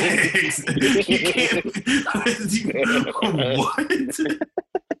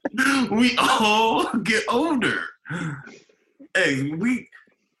 We all get older. Hey,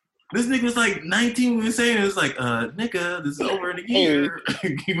 this nigga was like 19 when we were saying it. It was like, nigga, this is over in a year.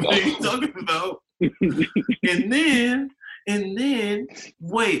 What are you talking about? And then,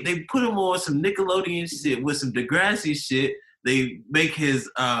 wait, they put him on some Nickelodeon shit with some Degrassi shit. They make his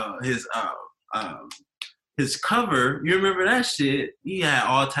cover. You remember that shit? He had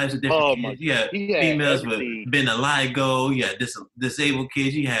all types of different kids. You had females with vitiligo. You had disabled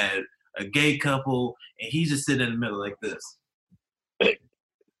kids. You had a gay couple, and he's just sitting in the middle like this.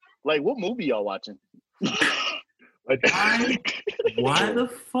 Like, what movie y'all watching? Why the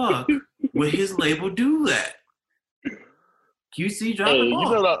fuck would his label do that? QC dropped the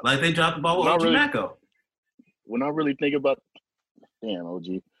ball. Like they dropped the ball with OG Macko. When I really think about, damn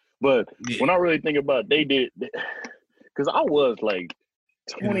OG, but when I really think about, they did, because I was like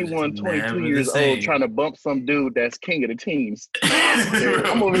 21, 22 years old trying to bump some dude that's king of the teens.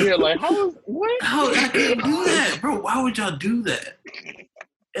 I'm over here like, what? How I can't do that, bro? Why would y'all do that?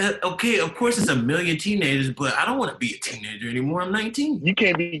 Okay, of course it's a million teenagers, but I don't want to be a teenager anymore. I'm 19. You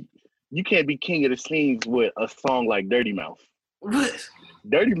can't be king of the teens with a song like Dirty Mouth. What?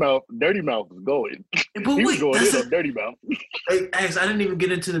 Dirty Mouth was going. But he was going in on Dirty Mouth. I didn't even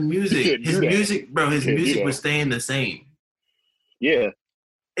get into the music. His music was staying the same. Yeah.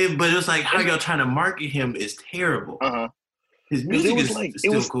 But it was like how y'all trying to market him is terrible. His music is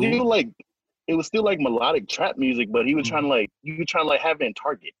still cool. It was still like melodic trap music, but he was trying to like have it in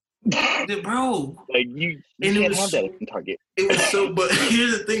Target. Bro, like you can't have that in Target. It was so. But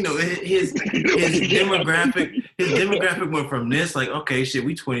here's the thing, though. His demographic went from this, like, okay, shit,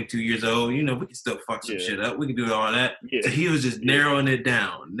 we 22 years old. You know, we can still fuck some shit up. We can do all that. Yeah. So he was just narrowing it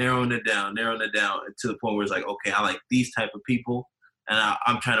down to the point where it's like, okay, I like these type of people, and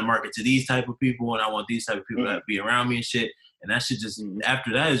I'm trying to market to these type of people, and I want these type of people to be around me and shit. And that shit just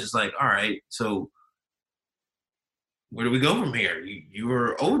after that is just like, all right, so where do we go from here? You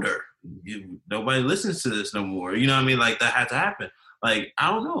were older. Nobody listens to this no more. You know what I mean? Like that had to happen. Like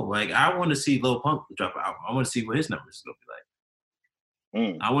I don't know. Like I want to see Lil Pump drop an album. I want to see what his numbers is gonna be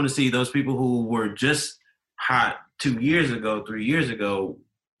like. I want to see those people who were just hot 2 years ago, 3 years ago.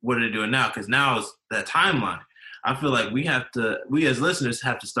 What are they doing now? Because now it's that timeline. I feel like we as listeners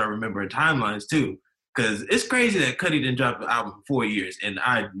have to start remembering timelines too. Because it's crazy that Cudi didn't drop an album for 4 years, and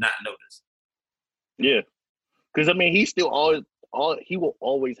I did not notice. Yeah, because I mean, he still he will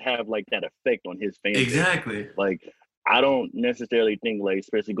always have like that effect on his fans. Exactly. Like I don't necessarily think like,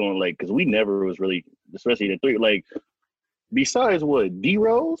 especially going like, because we never was really, especially the three, like besides what D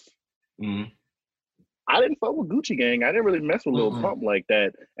Rose, I didn't fuck with Gucci Gang. I didn't really mess with Lil Pump like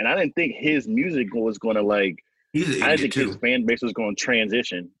that, and I didn't think his music was gonna like. He's an I idiot didn't think his fan base was going to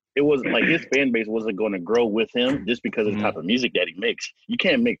transition. It wasn't like his fan base wasn't going to grow with him just because of the type of music that he makes. You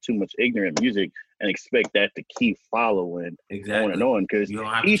can't make too much ignorant music and expect that to keep following on and on because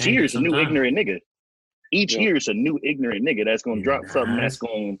each year is a new ignorant nigga. Each year is a new ignorant nigga that's going to drop something that's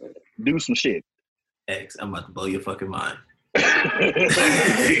going to do some shit. X, I'm about to blow your fucking mind.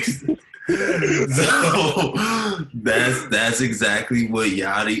 So that's exactly what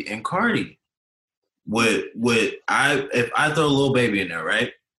Yachty and Cardi. If I throw a Lil Baby in there,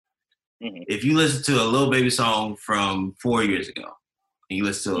 right? Mm-hmm. If you listen to a Lil Baby song from 4 years ago, and you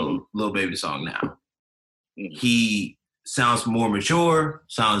listen to a Lil Baby song now, he sounds more mature,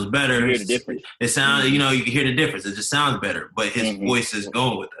 sounds better. You hear the difference. It sounds, you can hear the difference. It just sounds better, but his voice is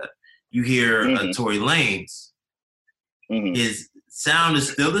going with that. You hear Tory Lanez, his sound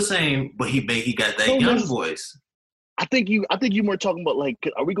is still the same, but he got that young voice. I think you more talking about like,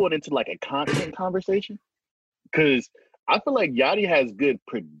 are we going into like a content conversation? Because I feel like Yachty has good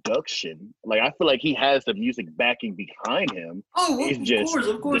production. Like I feel like he has the music backing behind him. Oh,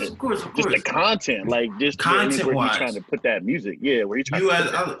 of course. Just the content, like just content where he's trying to put that music. Yeah, where he's trying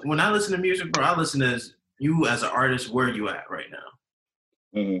when I listen to music, bro, I listen as you as an artist. Where you at right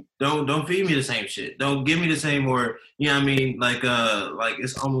now? Don't feed me the same shit. Don't give me the same or you know what I mean. Like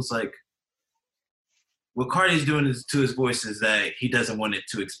it's almost like. What Cardi's doing to his voice is that he doesn't want it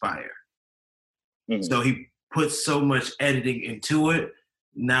to expire. So he puts so much editing into it.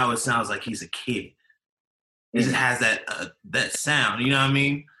 Now it sounds like he's a kid. It just has that sound. You know what I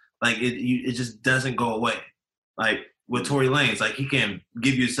mean? Like it just doesn't go away. Like with Tory Lanez, like he can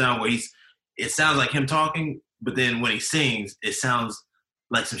give you a sound where it sounds like him talking, but then when he sings, it sounds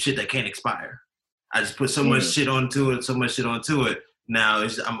like some shit that can't expire. I just put so much shit onto it. Now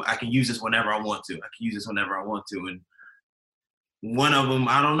I can use this whenever I want to. And one of them,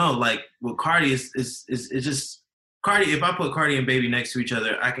 I don't know. Like with Cardi, is just Cardi. If I put Cardi and Baby next to each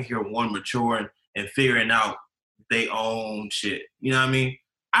other, I can hear one maturing and figuring out they own shit. You know what I mean?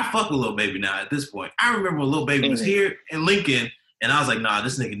 I fuck with Lil Baby now at this point. I remember when Lil Baby was here in Lincoln, and I was like, nah,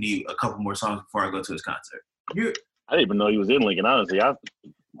 this nigga need a couple more songs before I go to his concert. I didn't even know he was in Lincoln. Honestly, I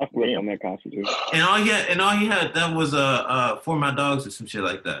flipped on that concert too. And all he had that was For My Dogs or some shit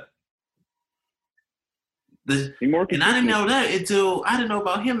like that. And I didn't know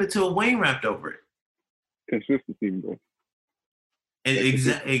about him until Wayne rapped over it. Consistency, bro. And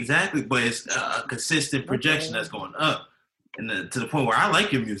exactly, but it's a consistent projection that's going up, and to the point where I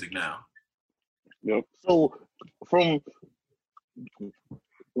like your music now. Yep. So from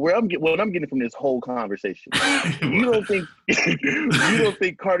what I'm getting from this whole conversation, you don't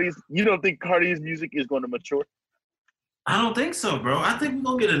think Cardi's music is going to mature? I don't think so, bro. I think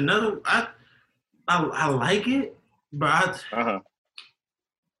we're gonna get another. I like it, but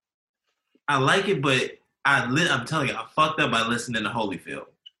I like it, but I'm telling you, I fucked up by listening to Holyfield.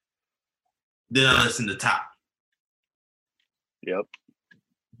 Then I listened to Top. Yep.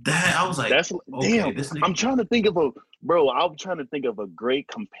 That I was like, damn. This nigga. I'm trying to think of a great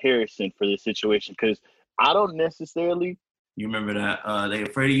comparison for this situation because I don't necessarily. You remember that They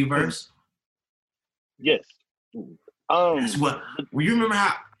Afraid of You verse? Yes. That's what. Well, you remember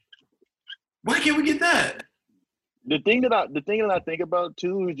how? Why can't we get that? The thing that I think about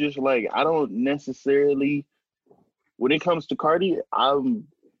too is just like I don't necessarily. When it comes to Cardi,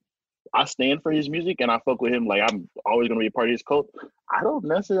 I stand for his music and I fuck with him. Like I'm always gonna be a part of his cult. I don't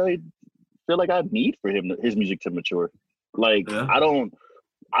necessarily feel like I need for his music to mature. Like I don't.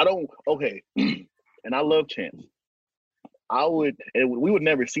 Okay, and I love Chance. We would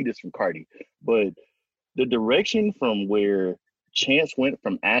never see this from Cardi, but the direction from where Chance went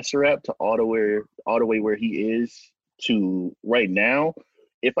from acid rap to all the way where he is to right now.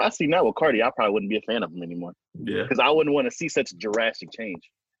 If I see that with Cardi, I probably wouldn't be a fan of him anymore. Yeah, because I wouldn't want to see such a drastic change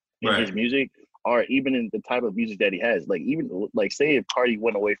in his music, or even in the type of music that he has. Like even like say if Cardi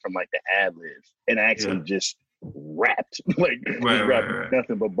went away from like the ad libs and actually just rapped, rapped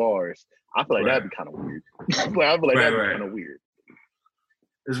nothing but bars. I feel like that'd be kind of weird. I feel like that'd be kind of weird.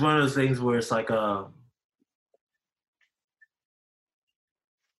 It's one of those things where it's like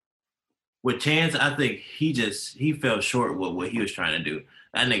with Chance, I think he fell short with what he was trying to do.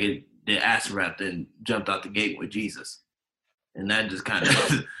 That nigga did acid rap, then jumped out the gate with Jesus. And that just kind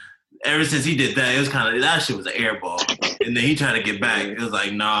of, ever since he did that, it was kind of, that shit was an airball. And then he tried to get back. It was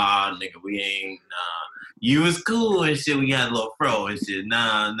like, nah, nigga, you was cool and shit. We had a little fro and shit.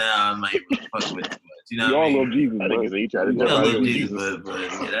 Nah, I might really fuck with too much. You know what I mean? Love Jesus, I think he tried to love Jesus, but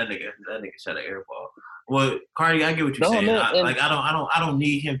yeah, that nigga shot an airball. Well, Cardi, I get what you're No, saying. man, I don't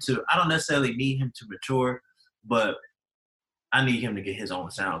need him to. I don't necessarily need him to mature, but I need him to get his own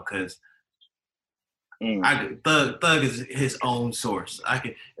sound because Thug is his own source. I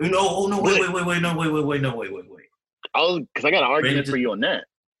can. Wait. Because I got an argument for you on that.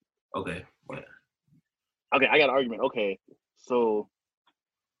 Okay. What? Okay, I got an argument. Okay, so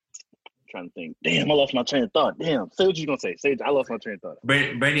I'm trying to think. Damn, I lost my train of thought. Damn, say what you gonna say. I lost my train of thought.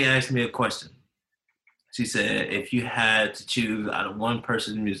 Brandy asked me a question. She said, if you had to choose out of one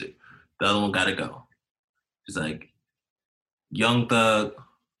person's music, the other one got to go. She's like, Young Thug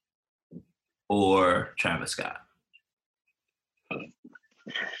or Travis Scott.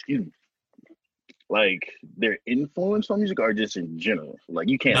 Like their influence on music, or just in general? Like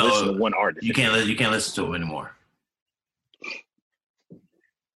you can't listen to one artist. You can't listen to him anymore.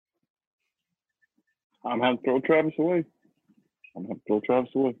 I'm gonna have to throw Travis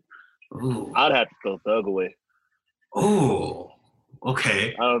away. Ooh. I'd have to throw Thug away. Oh,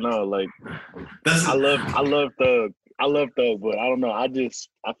 okay. I don't know. Like I love Thug, but I don't know. I feel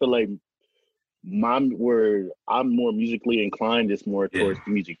like where I'm more musically inclined is more towards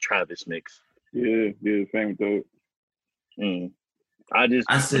the music Travis makes. Yeah, same with Thug.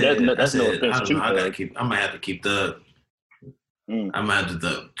 That's no offense to Thug. I'm gonna have to keep Thug. I'm gonna have to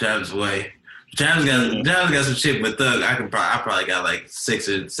throw Travis away. Travis got some shit, but Thug, I probably got like 6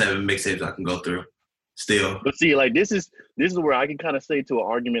 or 7 mixtapes I can go through still. But see, like this is where I can kind of say to an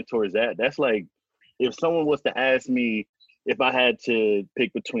argument towards that. That's like if someone was to ask me if I had to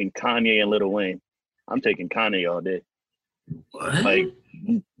pick between Kanye and Lil Wayne, I'm taking Kanye all day. What? Like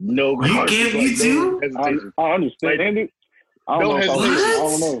no. You give me too? I understand it. I don't know.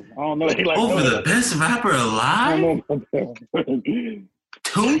 Like, over the best rapper alive?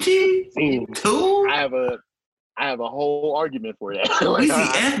 Tunchi? Two? I have a whole argument for that. Like, is he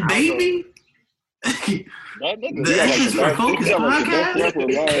F baby? That nigga. The F's for Focus podcast?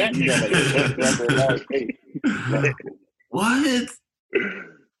 What?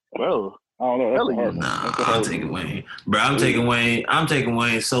 Bro. I don't know. Nah, I'm taking Wayne. Bro, I'm taking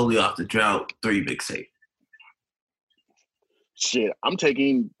Wayne solely off the Drought 3 mixtape. Shit, I'm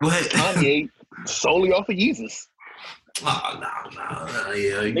taking Kanye solely off of Yeezus. Oh, no.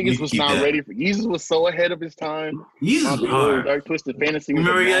 Yeah, Niggas was not ready for Yeezus. Was so ahead of his time. Yeezus was hard. Dark Twisted Fantasy.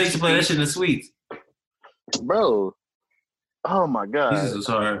 Remember, you used to play that shit in the suites. Bro. Oh my God. Yeezus was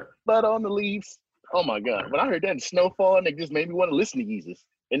hard. Blood on the leaves. Oh my God. When I heard that in Snowfall, and it just made me want to listen to Yeezus.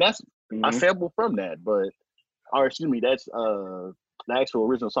 And that's I sample from that, that's the actual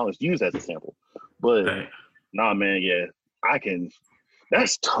original song is used as a sample. But nah, man, yeah.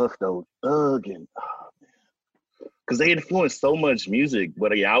 That's tough though. Thug and because they influenced so much music.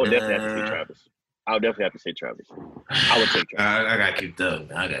 But yeah, I would definitely have to say Travis. I would definitely have to say Travis. I would take Travis. I gotta keep Thug,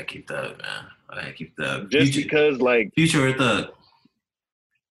 man. I gotta keep Thug. Just Future, because, like, Future or Thug?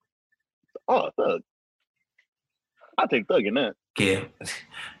 Oh, Thug. I take Thug in that. Yeah.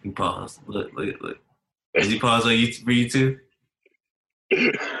 You pause. Look. Did he pause on you for you too?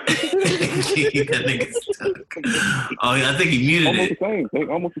 That nigga stuck. Oh, yeah, I think he muted it.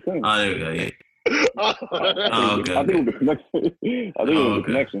 Almost the same. Oh, there we go. Yeah. Okay. I think it was the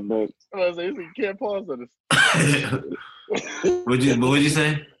connection. But I was saying you can't pause on this. What'd you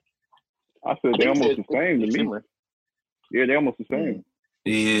say? I said they almost the same to me. Yeah, they almost the same.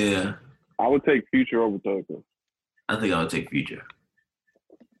 Yeah. I would take Future over Thug. I think I would take Future.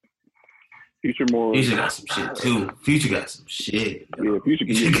 Future got some shit too. Future got some shit. Yeah,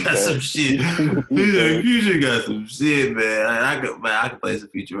 Future got some shit. Future got some shit, man. I could play some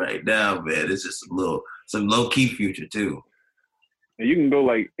Future right now, man. It's just some low key Future too. And you can go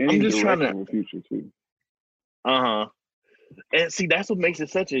like any I'm just direction with Future too. And see, that's what makes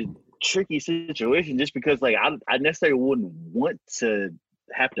it such a tricky situation. Just because, like, I necessarily wouldn't want to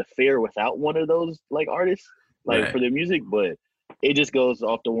have to fare without one of those like artists, like for their music, but. It just goes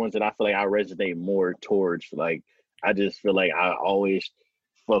off the ones that I feel like I resonate more towards. Like, I just feel like I always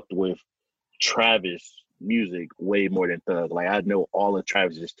fucked with Travis music way more than Thug. Like, I know all of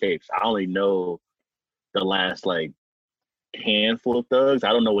Travis's tapes. I only know the last, like, handful of Thugs.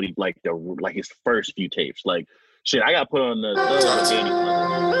 I don't know what he, like, his first few tapes. Like, shit, I got put on the Thug on Danny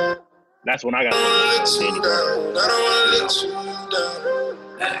Wonder. That's when I got put on Danny Wonder.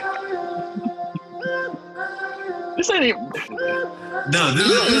 This ain't even. No, this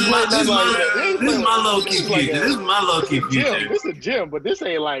is my low key future. This is my low key future. This is Jim, but this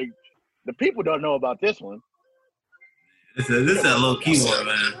ain't like the people don't know about this one. This is that low key one,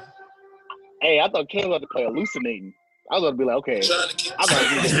 man. Hey, I thought Ken was about to play hallucinating. I was gonna be like, okay, I'm gonna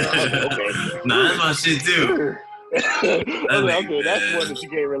do this. Okay. Nah, that's my shit too. Okay, that's one that you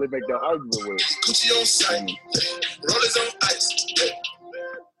can't really make no argument with. Gucci on sight, rollers on ice.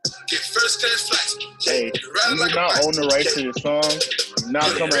 Get first class flights. Hey, you do not own the rights to the song. Do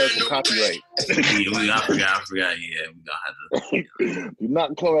not come at us with copyright. I forgot. Yeah, we gonna have to. Do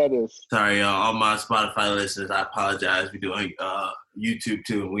not come at us. Sorry, y'all. All my Spotify listeners, I apologize. We doing YouTube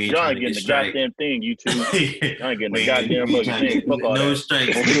too. We ain't y'all trying ain't to getting get the strike. goddamn thing, YouTube. Y'all ain't getting the goddamn thing. Fuck all no that.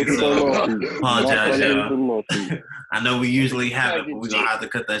 strikes. So, apologize, y'all. I know we usually have it, but we're gonna have to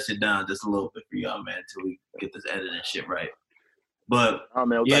cut that shit down just a little bit for y'all, man, until we get this editing shit right. But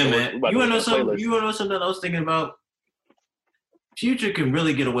yeah, man, you wanna know something? You wanna know something I was thinking about? Future can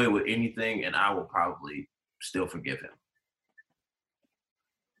really get away with anything, and I will probably still forgive him.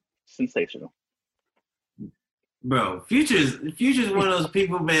 Sensational. Bro, Future's one of those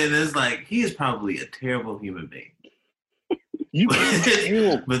people, man, that's like, he is probably a terrible human being.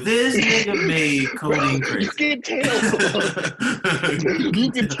 But this nigga made coding crazy.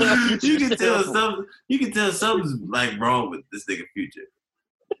 You can tell something's like wrong with this nigga Future.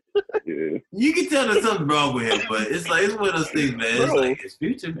 Yeah. You can tell there's something wrong with him, but it's like, it's one of those things, man. It's like, it's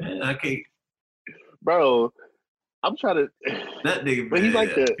Future, man. I can't. Bro, I'm trying to. That nigga, but man, he's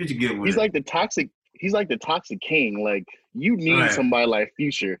like he's like the toxic. He's like the toxic king. Like, you need somebody like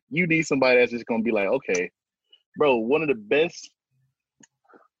Future. You need somebody that's just gonna be like, okay, bro. One of the best.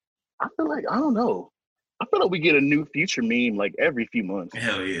 I feel like, I don't know. I feel like we get a new Future meme like every few months.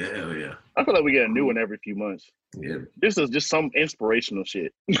 Hell yeah. I feel like we get a new one every few months. Yeah. This is just some inspirational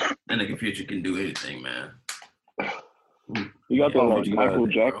shit. That nigga Future can do anything, man. You got that like Michael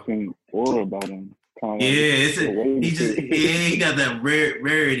Jackson aura about him. He got that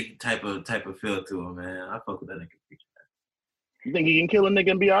rarity type of feel to him, man. I fuck with that nigga Future. You think he can kill a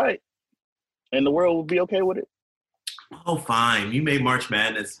nigga and be all right? And the world will be okay with it? Oh, fine. You made March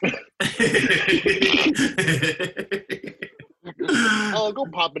Madness. Oh, go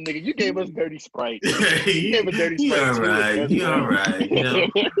pop a nigga. You gave us dirty Sprite. You gave us dirty Sprite. You're all right. You know,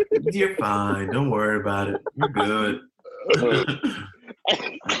 you're fine. Don't worry about it. You're good.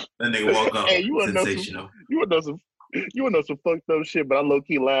 That nigga walk up. Hey, you wanna sensational. You wanna know some fucked up shit, but I low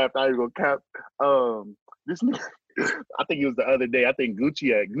key laughed. I ain't gonna cap. This nigga, I think it was the other day. I think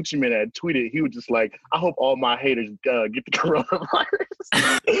Gucci Mane had tweeted. He was just like, "I hope all my haters get the coronavirus."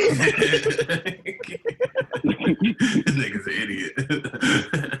 This nigga's an idiot.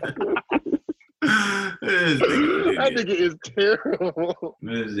 That nigga is terrible.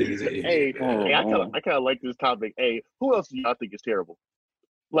 This nigga's an idiot. Hey, I kind of like this topic. Hey, who else do y'all think is terrible?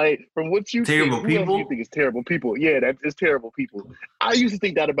 Like, from what you terrible think, people? Who else do you think is terrible people? Yeah, that is terrible people. I used to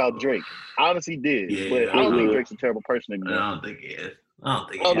think that about Drake. I honestly did, but I don't think Drake's a terrible person anymore. I don't think he is. I don't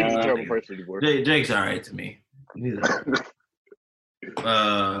think he's a terrible person anymore. Drake's all right to me.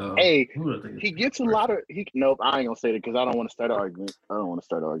 Hey, he gets a lot of. Nope, I ain't gonna say that because I don't want to start an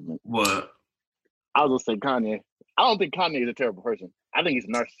argument. What? I was gonna say Kanye. I don't think Kanye is a terrible person. I think he's a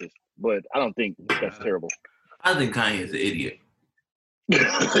narcissist, but I don't think that's terrible. I think Kanye is an idiot.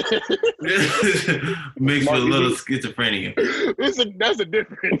 Makes you a little schizophrenia. That's a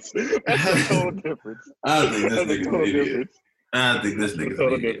difference. That's a total difference. I think this nigga's an idiot. I think this nigga's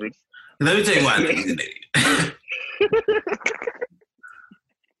an idiot. Difference. Let me tell you why I think he's an idiot.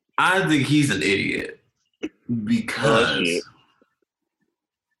 I think he's an idiot because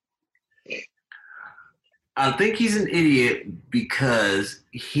I think he's an idiot because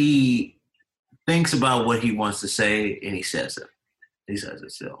he thinks about what he wants to say and he says it. He says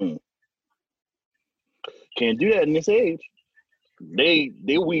it still. Can't do that in this age. They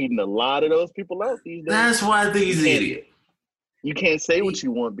weeding a lot of those people out these days. That's why I think he's an idiot. You can't say what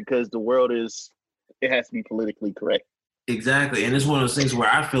you want because the world it has to be politically correct. Exactly. And it's one of those things where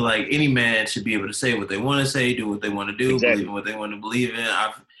I feel like any man should be able to say what they want to say, do what they want to do, believe in what they want to believe in.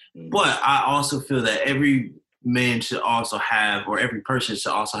 But I also feel that every man should also have, or every person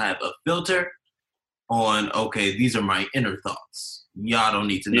should also have a filter on, okay, these are my inner thoughts. Y'all don't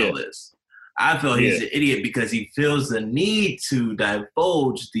need to know this. I feel he's an idiot because he feels the need to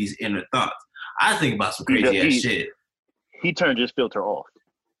divulge these inner thoughts. I think about some crazy ass shit. He turned his filter off.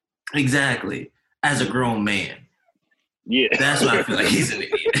 Exactly. As a grown man. Yeah. That's why I feel like he's an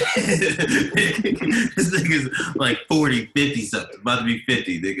idiot. This nigga's like 40, 50 something. About to be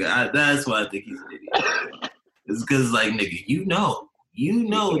 50, nigga. That's why I think he's an idiot. It's because, like, nigga, you know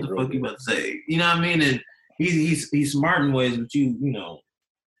what the fuck you about to say. You know what I mean? And he's smart in ways, but you know,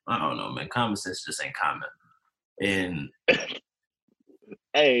 I don't know, man. Common sense just ain't common. And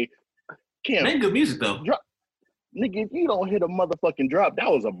hey, Kim, ain't good music though. Nigga, if you don't hit a motherfucking drop, that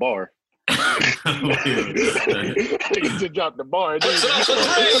was a bar. Nigga just dropped the bar.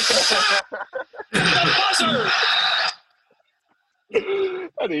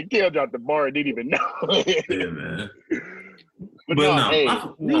 I think Kale dropped the bar and didn't even know. Yeah, man. But no, hey,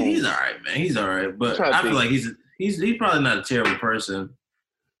 he's all right, man. He's all right, but I feel like he's probably not a terrible person.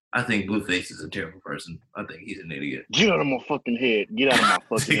 I think Blueface is a terrible person. I think he's an idiot. Get out of my fucking head. Get out of my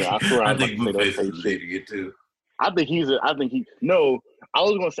fucking head. I swear I think Blueface is an idiot too. I was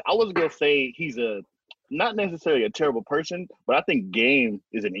gonna say he's not necessarily a terrible person, but I think Game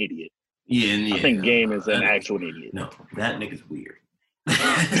is an idiot. Yeah. I think Game is an actual idiot. No, that nigga's weird. That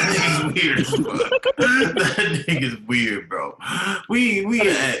nigga's weird as fuck. That nigga's weird, bro.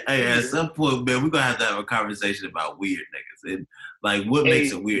 At some point, man, we're gonna have to have a conversation about weird niggas and like what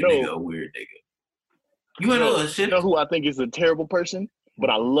makes a weird nigga a weird nigga. You wanna know that shit? You know who I think is a terrible person, but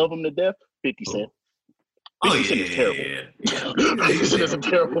I love him to death? 50 Cent. Oh, 50 Cent is terrible. Yeah. 50 Cent is a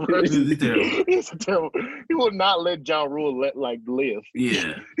terrible person. He's terrible. He's a terrible. He will not let Ja Rule live.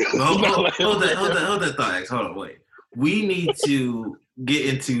 Yeah. Hold that thought, X. Hold on, wait. We need to get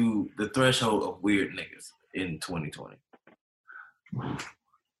into the threshold of weird niggas in 2020.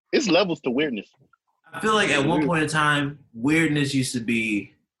 It's levels to weirdness. I feel like at one point in time, weirdness used to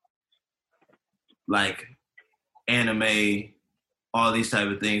be like anime, all these type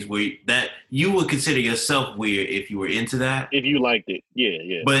of things where that you would consider yourself weird if you were into that. If you liked it,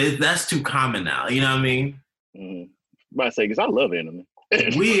 yeah. But that's too common now. You know what I mean? Mm-hmm. I say because I love anime.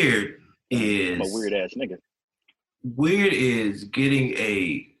 Weird is I'm a weird ass nigga. Weird is getting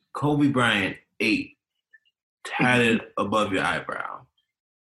a Kobe Bryant 8 tatted above your eyebrow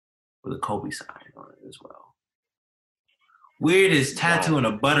with a Kobe sign on it as well. Weird is tattooing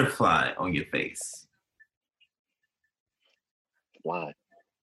a butterfly on your face. Why?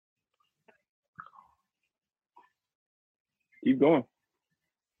 Keep going.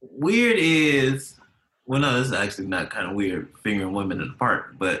 Weird is, well, no, this is actually not kind of weird, fingering women in the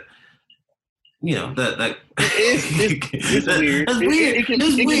park, but you know that it's weird. That's weird.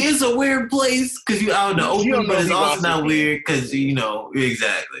 It's a weird place because you out in the open, but it's also not weird because you know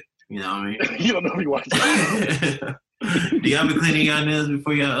exactly. You know what I mean? You don't know if you watch it. Do y'all be cleaning your nails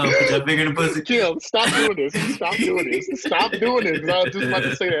before y'all put your finger in the pussy? Kim, stop doing this. Stop doing this. Stop doing this. I was just about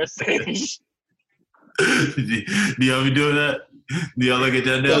to say that. Do y'all be doing that? Do y'all look at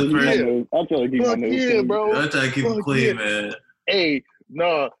your nails first? I'm trying to keep my nails clean. Bro. I'm trying to keep them clean, man. Hey,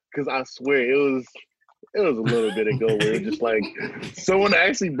 no, because I swear it was a little bit ago where it was just like someone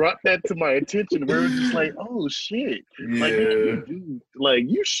actually brought that to my attention where it was just like, oh shit. Yeah.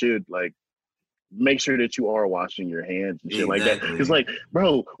 You should make sure that you are washing your hands and shit like that. It's like,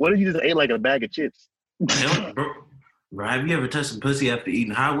 bro, what if you just ate like a bag of chips? Bro, have you ever touched some pussy after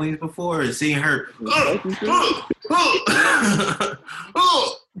eating hot wings before and seeing her?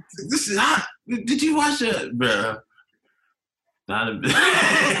 This is hot. Did you watch that, bro? Not a bit. I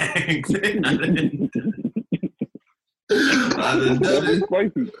done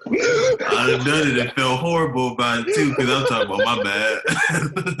done it and felt horrible about it too because I'm talking about my bad.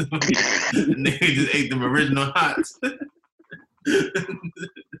 Nigga just ate them original hots.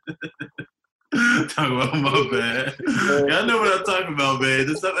 Talking about my bad. Y'all know what I'm talking about, man.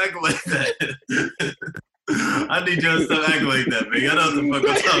 Just stop acting like that. I need y'all to stop acting like that, man. Y'all know what the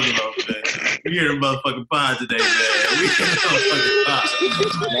fuck I'm talking about, man. We hear the motherfucking pod today, man. We hear the motherfucking pod.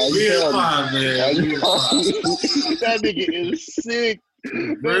 We hear the pod, man. That nigga is sick.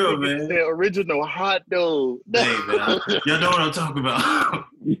 Real, man. The original hot dog. Hey, man. Y'all know what I'm talking about.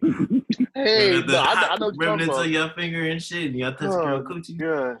 Hey, I know what you're talking remnants about. of your finger and shit. And y'all touch girl coochie.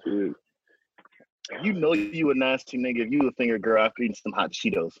 God. You know you a nasty nigga if you a finger girl after eating some hot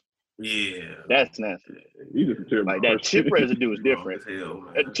Cheetos. Yeah. That's nasty. You just like that chip residue is different.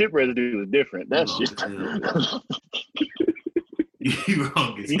 That chip residue is different. That shit. You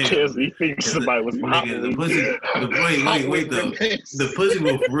wrong as hell. You think somebody was nigga, the pussy. Wait though. The pussy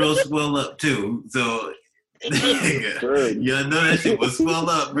will real swell up too. So nigga, y'all know that shit will swell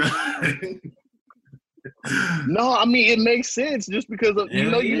up, bro. No, I mean it makes sense just because of,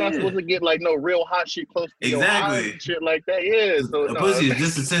 you're not supposed to get like no real hot shit close to your eyes and shit like that. Yeah, so a pussy is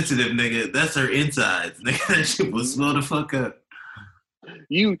just as sensitive, nigga. That's her insides, nigga. That shit will swell the fuck up.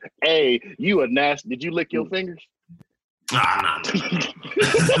 You a nasty. Did you lick your fingers? Nah.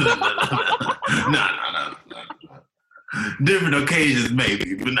 Different occasions,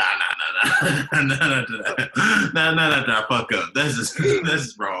 maybe, but nah. Fuck up. That's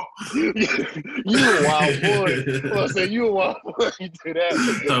just wrong. You a wild boy. Well, I said you a wild boy. You do that.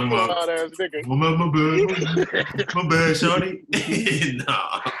 Talking about ass nigga. My bad, shorty.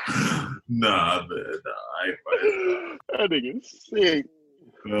 Nah, man. I ain't fighting. That nigga's sick.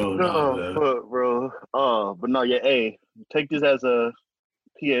 Bro. But no, yeah. Hey, take this as a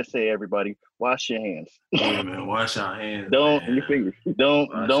PSA, everybody. Wash your hands. Yeah, man. Wash our hands. Don't And your fingers.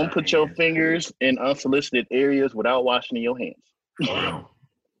 Don't put your fingers in unsolicited areas without washing your hands. For real.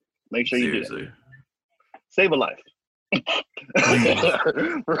 Make sure Seriously. you do that. Save a life.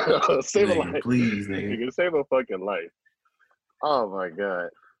 Save a life. Please, You nigga. can save a fucking life. Oh my god.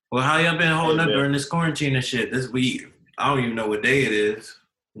 Well, how y'all been holding Hey, up man. during this quarantine and shit? This week, I don't even know what day it is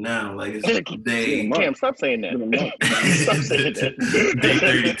now. Like it's day Cam, stop saying that. Stop saying that. day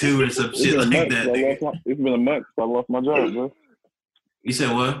 32 or some shit like that. Nigga. It's been a month since I lost my job, bro. You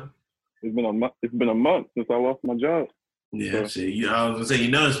said what? It's been a month. It's been a month since I lost my job. Yeah, shit. I was gonna say,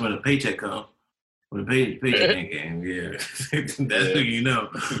 you notice when a paycheck comes. When the paycheck ain't game, yeah. That's who you know.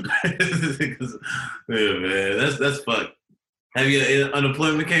 Yeah, man. That's fucked. Have you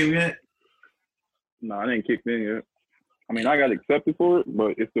unemployment came yet? No, I didn't kick in yet. I mean, I got accepted for it,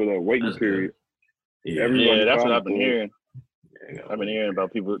 but it's still that waiting That's period. Yeah, Everybody That's what filing I've been for it. hearing. I've been hearing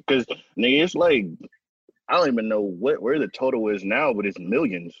about people because nigga, it's like I don't even know where the total is now, but it's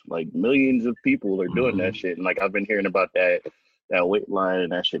millions. Like millions of people are doing that shit, and like I've been hearing about that wait line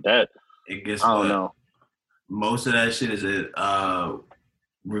and that shit. That and guess I what? don't know. Most of that shit is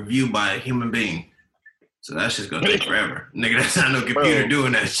reviewed by a human being. So that shit's gonna take forever. Nigga, that's not no computer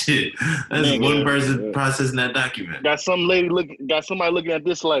doing that shit. That's Nigga, one person processing that document. Got somebody looking at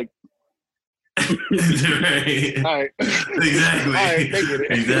this like Right. all right. Exactly. All right, they get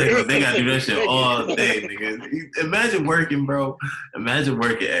it. Exactly. They gotta do that shit all day, nigga. Imagine working, bro. Imagine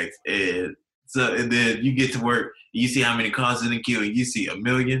working X and then you get to work, you see how many cars in the queue, and you see 1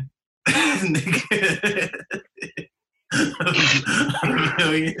 million. Nigga. 1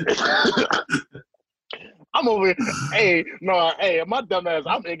 million. I'm over here. Hey, my dumb ass,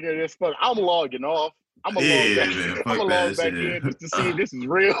 I'm ignorant as fuck. I'm logging off. I'm gonna log back in just to see if this is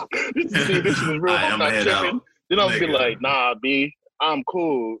real. Just to see if this is real. Right, I'm not tripping. Then I'm be like, nah, B, I'm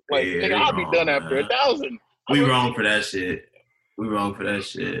cool. Like, nigga, I'll be done after 1,000. We wrong for that shit.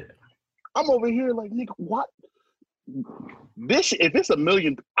 I'm over here like, nigga, what? This shit, if it's 1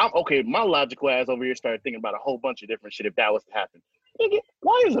 million, I'm okay. My logical ass over here started thinking about a whole bunch of different shit if that was to happen. Nigga,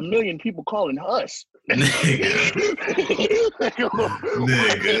 why is 1 million people calling us? Nigga.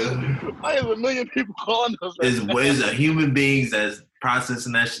 Why is 1 million people calling us? It's a human beings that's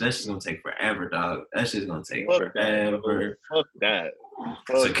processing that shit. That shit's gonna take forever, dog. That shit's gonna take forever. Fuck that.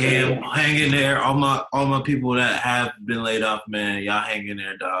 So Cam, hang in there. All my people that have been laid off, man, y'all hang in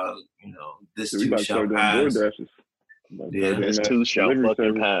there, dog. You know, this too shall pass. Yeah, this too shall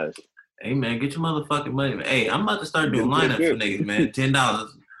fucking pass. Hey man, get your motherfucking money, man. Hey, I'm about to start doing lineups for niggas, man. $10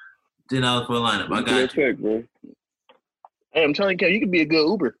 for a lineup. I got you. Bro. Hey, I'm telling you, you could be a good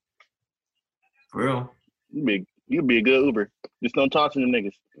Uber. For real. You could be a good Uber. Just don't talk to them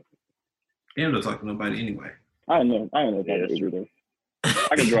niggas. Cam don't talk to nobody anyway. I know. That's Uber though.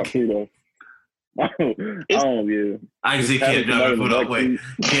 I can drop through though. I can see Cam driving the foot up. Wait,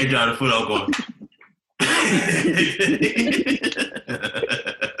 Cam driving the foot up going.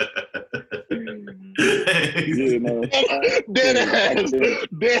 Yeah, no. Dead ass.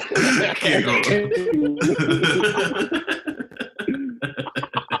 Can't go.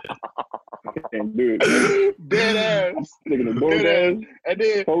 Can't do it. Dead ass. Nigga, the DoorDash. And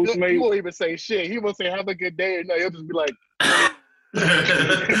then Postmate. he won't even say shit. He won't say have a good day. No, he'll just be like.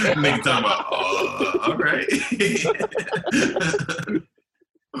 Nigga talking about, all right.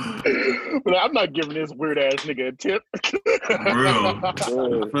 But I'm not giving this weird ass nigga a tip. Real.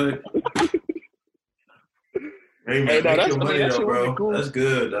 Hey, man, no, that's money, that though, bro. Cool. That's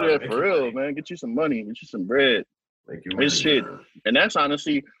good. Yeah, for real, man. Get you some money. Get you some bread. This shit. Man. And that's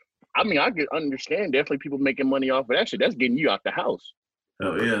honestly, I mean, I could understand definitely people making money off of that shit. That's getting you out the house.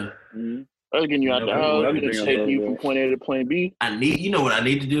 Oh, yeah. Mm-hmm. That's getting you out the house. That's taking you from point A to point B. You know what I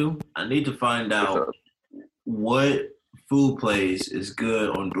need to do? I need to find out what food place is good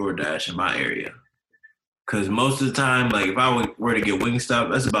on DoorDash in my area. Because most of the time, like if I were to get Wingstop,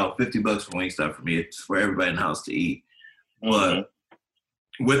 that's about $50 for Wingstop for me. It's for everybody in the house to eat. But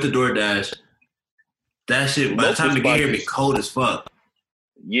with the DoorDash, that shit, by the time to get here, be cold as fuck.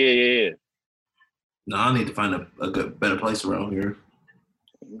 Yeah. No, I need to find a good, better place around here.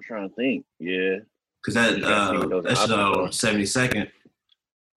 I'm trying to think. Yeah. Because that's on 72nd.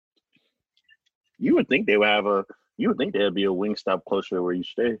 You would think they would have there'd be a Wingstop closer to where you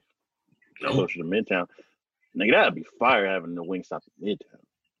stay. Nope. Closer to Midtown. Nigga, that'd be fire having the Wingstop in Midtown.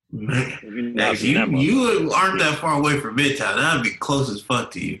 Man, you aren't that far away from Midtown. That'd be close as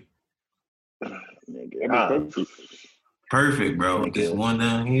fuck to you. Nigga, perfect, bro. Just one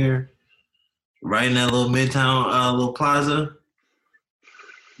down here. Right in that little Midtown little plaza.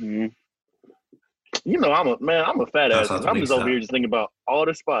 Mm-hmm. You know, I'm a fat ass. That's I'm just over here just thinking about all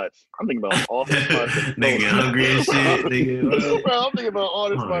the spots. I'm thinking about all the spots. Nigga hungry and shit. Nigga, bro, I'm thinking about all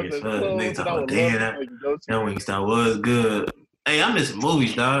the spots that's closed nigga that I would talking love about, to go to. that Wingstop was good. Hey, I miss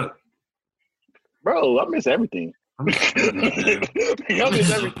movies, dog. Bro, I miss everything. I miss movies, I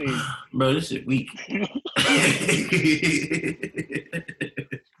miss everything. Bro, this shit weak.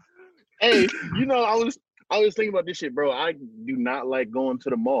 Hey, you know, I was thinking about this shit, bro. I do not like going to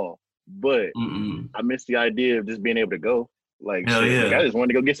the mall, but I miss the idea of just being able to go. Like, hell shit, yeah. like, I just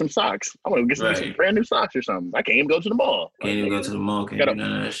wanted to go get some socks. I want to get some brand new socks or something. I can't even go to the mall. Can't even go to the mall. Can't do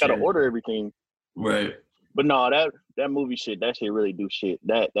none of that shit. Gotta order everything. Right. But no, that movie shit, that shit really do shit.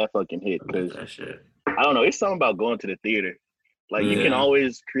 That fucking hit. Because that shit. I don't know. It's something about going to the theater. Like, you can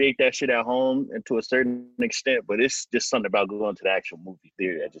always create that shit at home and to a certain extent, but it's just something about going to the actual movie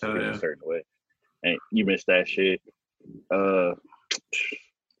theater that just feels a certain way. And you miss that shit.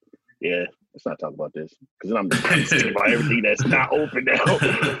 Yeah, let's not talk about this. Because then I'm just thinking about everything that's not open now.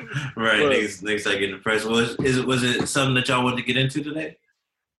 Right, niggas start getting depressed. Was it something that y'all wanted to get into today?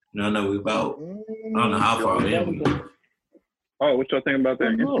 No, we about, I don't know how far in we go. Oh, what y'all think about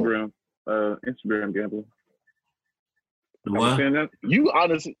that Instagram gambling? What? Y'all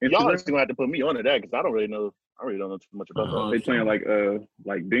honestly gonna have to put me on to that because I really don't know too much about that. They playing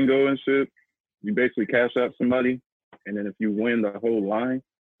like bingo and shit. You basically cash out somebody, and then if you win the whole line,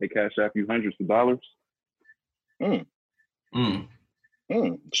 they cash out you hundreds of dollars.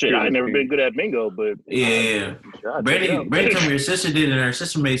 Shit, I ain't never been good at bingo, but yeah. Brandy told me your sister did it, and her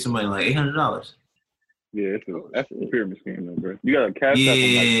sister made some money, like $800. Yeah, that's a pyramid scheme, though, bro. You gotta cash out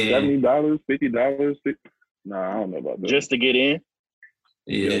from like $70, $50. Nah, I don't know about that. Just to get in?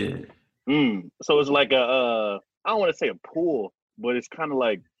 Yeah. So it's like I don't want to say a pool, but it's kind of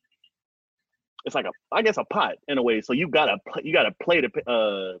like, it's like I guess a pot in a way. So you gotta play to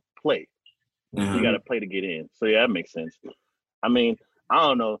play. Mm-hmm. You gotta play to get in. So yeah, that makes sense. I mean, I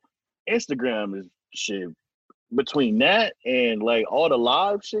don't know. Instagram is shit. Between that and like all the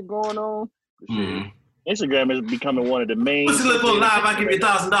live shit going on, Instagram is becoming one of the main. What's the live on live? I give you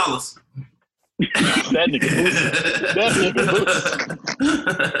 $1,000. That nigga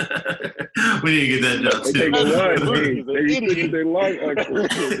we need to get that job too. They like What's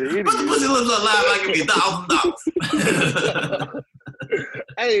the pussy lips on live? I give you $1,000.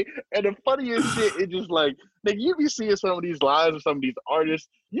 Hey, and the funniest shit is just like, nigga, you be seeing some of these lives of some of these artists.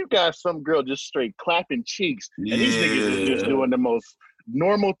 You got some girl just straight clapping cheeks, and these niggas is just doing the most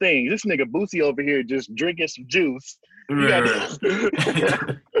normal things. This nigga Boosie over here just drinking some juice. I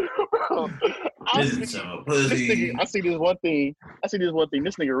see this one thing.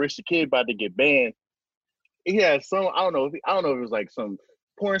 This nigga Rich the Kid about to get banned. He had some. I don't know if it was like some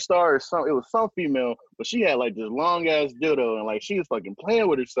porn star or some. It was some female, but she had like this long ass dildo and like she was fucking playing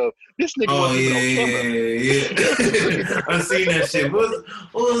with herself. This nigga wasn't even on camera. Yeah. I seen that shit. What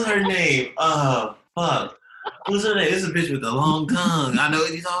was her name? Fuck. What's her name? It's a bitch with a long tongue. I know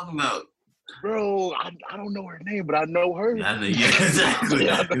what you're talking about. Bro, I don't know her name, but I know her. Yeah, I know. Yeah, exactly.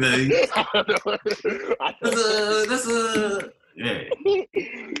 That's a. Yeah.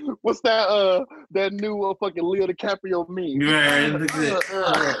 What's that? That new fucking Leo DiCaprio meme? Right.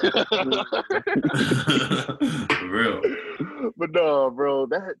 For real. But no, bro,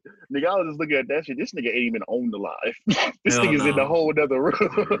 that nigga, I was just looking at that shit. This nigga ain't even on the live. This nigga's in the whole other room.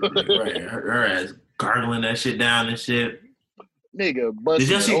 Right. Her ass gargling that shit down and shit. Nigga, but did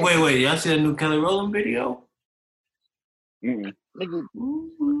y'all see? Wait! Y'all see that new Kelly Rowland video? Nigga,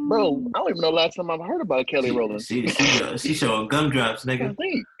 bro, I don't even know last time I've heard about Kelly Rowland. She showing gumdrops, nigga.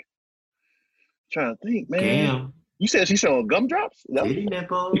 Trying to think, man. Damn. You said she's showing gumdrops? Titty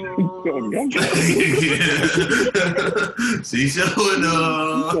nipples. She's showing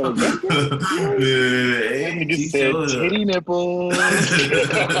them. Nigga said titty nipples.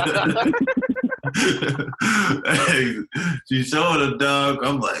 She's showing them, dog.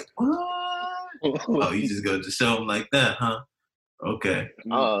 I'm like, what? Oh, you just gonna show them like that, huh? Okay.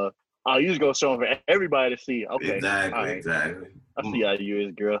 You just gonna show them for everybody to see. Okay. Exactly. I see how you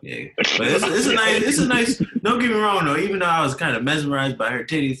is, girl. Yeah. But it's a nice. Don't get me wrong though. Even though I was kind of mesmerized by her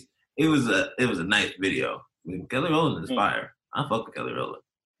titties, it was a nice video. I mean, Kelly Rowland is fire. I fuck with Kelly Rowland.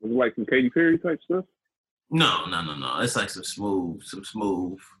 Was it like some Katy Perry type stuff? No. It's like some smooth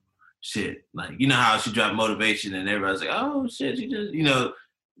shit. Like, you know how she dropped Motivation and everybody's like, oh shit, she just,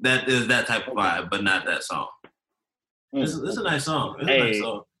 that is that type of vibe, but not that song. It's a nice song. It's a nice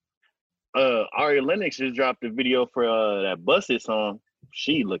song. Ari Lennox just dropped a video for that Busted song.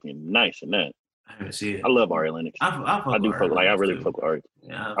 She looking nice in that. I haven't seen it. I love Ari Lennox. I really fuck with Ari.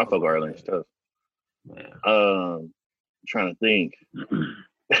 Yeah, I fuck with Ari Lennox too. Yeah. Trying to think.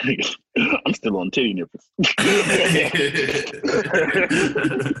 I'm still on titty nipples.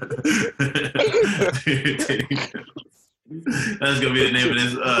 That's gonna be the name of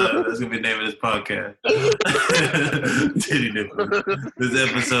this. That's gonna be the name of this podcast. Titty Nipples. This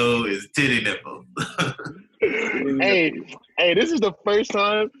episode is Titty Nipples. Hey, this is the first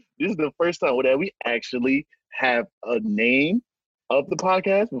time. That we actually have a name of the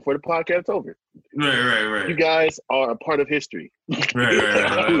podcast before the podcast's over. Right. You guys are a part of history. Right.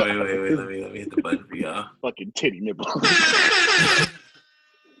 Wait. Let me hit the button for y'all. Fucking titty nipples.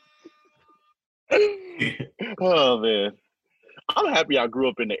 Oh man, I'm happy I grew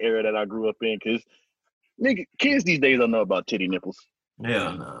up in the era that I grew up in, because nigga, kids these days don't know about titty nipples.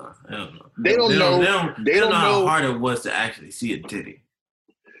 Hell no. They don't know how hard it was to actually see a titty.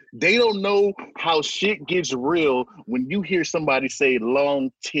 They don't know how shit gets real when you hear somebody say long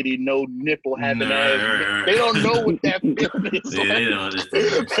titty, no nipple having ass. They don't know what that feeling is. Yeah, they don't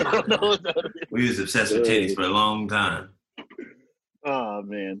understand. They don't know what that is. We was obsessed with titties for a long time. Oh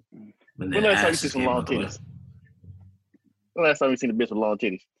man. When When last time you seen some long titties? When last time you seen a bitch with long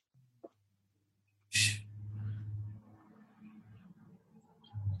titties?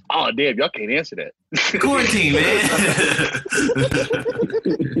 Oh damn, y'all can't answer that. Quarantine, man.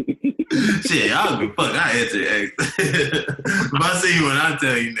 Shit, I don't give a fuck. I answer it. If I see you and I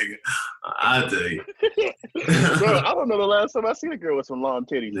tell you, nigga, I'll tell you. Bro, I don't know the last time I seen a girl with some long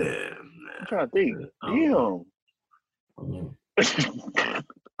titties. Yeah, I'm trying to think. Damn.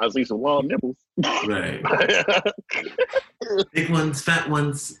 I see some long nipples. Right. Big ones, fat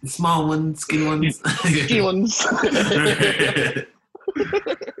ones, small ones, skinny ones. Skinny ones.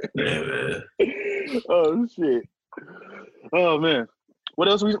 Yeah, man. Oh shit. Oh man. What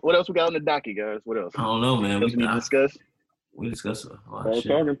else we got on the docket, guys? What else? I don't know, man. We need to discuss. We discussed a lot All of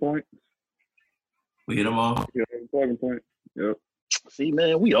shit. talking point. We hit them all. Yeah, talking point. Yep. See,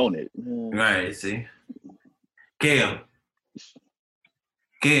 man, we own it. Man. Right, see. Cam.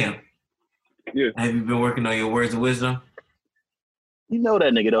 Yeah. Have you been working on your words of wisdom? You know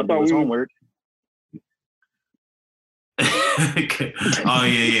that nigga don't do his homework. Oh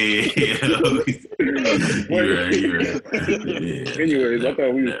yeah. You're right. Yeah. Anyways, I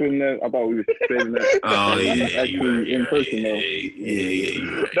thought we were putting that. I thought we were saving that. Oh yeah, actually in person though.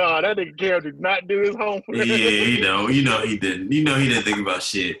 Yeah. No, that nigga Cam did not do his homework. Yeah, you know he didn't. You know he didn't think about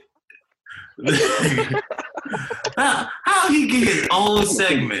shit. How he get his own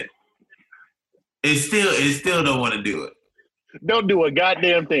segment? It still don't want to do it. Don't do a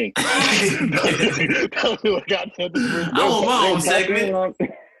goddamn thing. Don't do a goddamn thing. I want my own segment.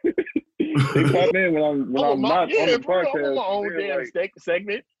 They pop in when I'm not on the podcast. My own damn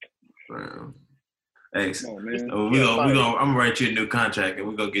segment. Hey, man. I'm gonna write you a new contract and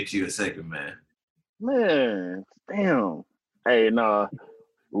we're gonna get you a segment, man. Man, damn. Hey, nah.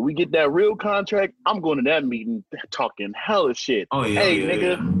 When we get that real contract, I'm going to that meeting talking hella shit. Oh yeah. Hey,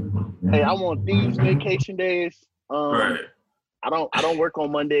 nigga. Yeah. Hey, I want these vacation days. Right. I don't work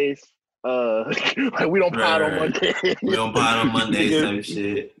on Mondays. Like we don't pod on Mondays. We don't pod on Mondays type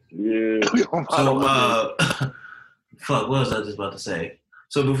shit. Yeah. So fuck, what was I just about to say?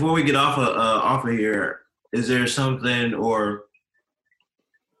 So before we get off of here, is there something I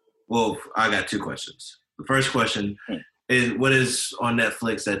got two questions. The first question is, what is on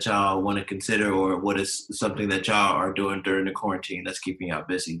Netflix that y'all want to consider, or what is something that y'all are doing during the quarantine that's keeping y'all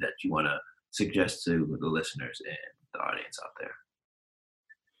busy that you want to suggest to the listeners and the audience out there?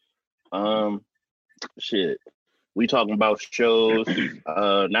 Shit. We talking about shows.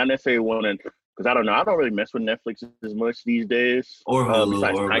 Not necessarily wanting, because I don't know. I don't really mess with Netflix as much these days. Or Hulu,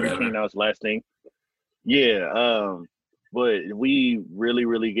 besides or Tiger whatever. King, that was the last thing. Yeah. But we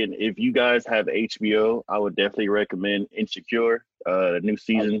really getting. If you guys have HBO, I would definitely recommend Insecure. The new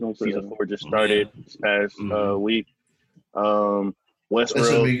season 4 just started this past week.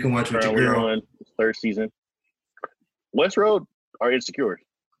 Westworld. You can watch with your girl. Third season. Westworld or Insecure?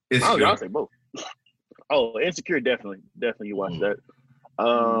 I'll say both. Oh, Insecure, definitely you watch that.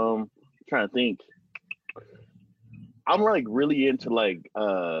 Trying to think. I'm like really into like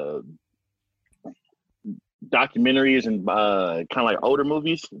documentaries and kind of like older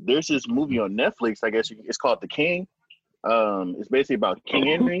movies. There's this movie on Netflix, I guess it's called The King. It's basically about King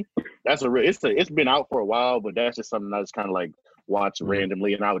Henry. It's been out for a while, but that's just something I just kind of like watch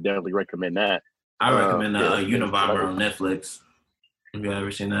randomly, and I would definitely recommend that. I recommend Unabomber on Netflix. Have you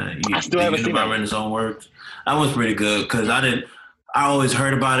ever seen that? I still haven't seen that. Unabomber in his own words. That one's pretty good because I always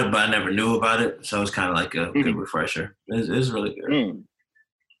heard about it, but I never knew about it, so it's kind of like a good refresher. It's really good.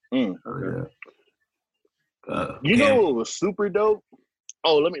 Really good. You know what was super dope?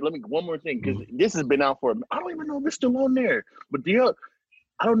 Oh, let me one more thing, because this has been out for, I don't even know if it's still on there, but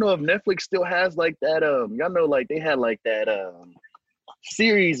I don't know if Netflix still has like that. Y'all know, like they had like that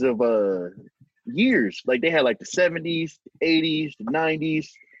series of years. Like they had like the 70s, 80s, the 90s.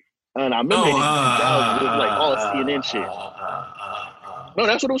 And I remember in the 2000s, it was like all CNN shit. No,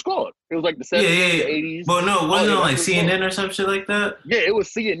 that's what it was called. It was like the 70s, the 80s. But no, wasn't it like that's CNN or some shit like that? Yeah, it was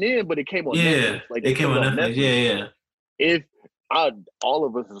CNN, but it came on Netflix. Like it came on Netflix. Yeah. If all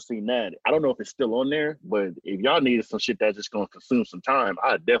of us have seen that, I don't know if it's still on there, but if y'all needed some shit that's just gonna consume some time,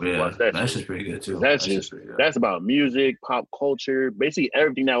 I'd definitely watch that. That's just pretty good too. That's about music, pop culture, basically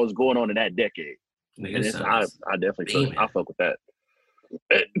everything that was going on in that decade. I definitely I fuck with that.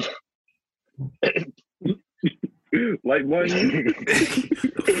 Like money.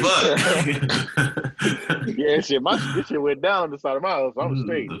 Fuck. Yeah, this shit went down on the side of my house. I'm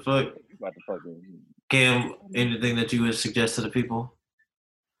straight. The fuck. About to fucking. Cam, anything that you would suggest to the people?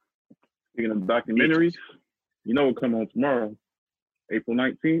 Speaking of documentaries, you know what come on tomorrow, April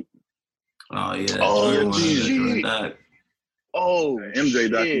 19th. Oh yeah. Oh shit. Oh, MJ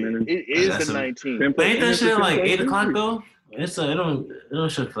documentary. It is the 19th. Ain't that shit like 8 o'clock though? It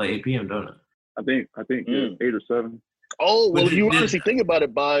don't show till like 8 p.m. don't it? I think 8 or 7. Oh well, you honestly think about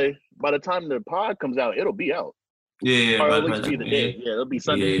it. By the time the pod comes out, it'll be out. Yeah. Or at least be the day. Yeah, it'll be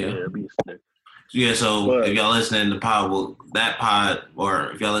Sunday. Yeah, it'll be Sunday. Yeah, so if y'all listening to the pod,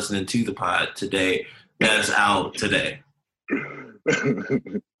 or if y'all listening to the pod today, that's out today. I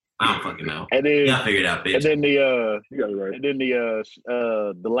don't fucking know. And then y'all figure it out, bitch. And then you got it right. And then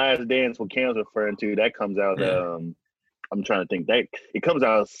the Last Dance, what Cam's referring to, that comes out. Yeah. I'm trying to think. That it comes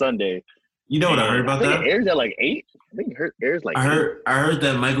out Sunday. You know what I heard about that? It airs at like 8. I think it airs like. I heard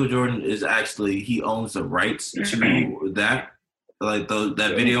that Michael Jordan is actually he owns the rights to that, like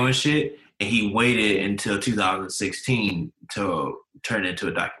that video and shit. And he waited until 2016 to turn it into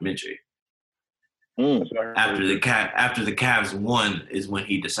a documentary. After the Cavs won is when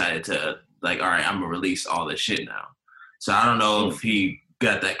he decided to like, all right, I'm gonna release all this shit now. So I don't know if he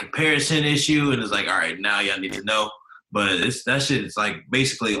got that comparison issue and is like, all right, now y'all need to know. But that shit is like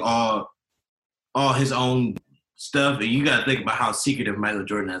basically all his own stuff. And you gotta think about how secretive Michael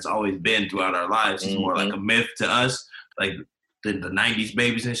Jordan has always been throughout our lives. He's more like a myth to us. Like the 90s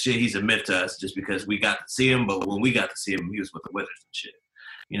babies and shit, he's a myth to us just because we got to see him. But when we got to see him, he was with the Wizards and shit.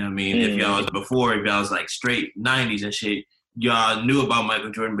 You know what I mean? If y'all was like straight 90s and shit, y'all knew about Michael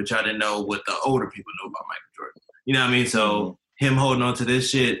Jordan, but y'all didn't know what the older people knew about Michael Jordan. You know what I mean? So him holding on to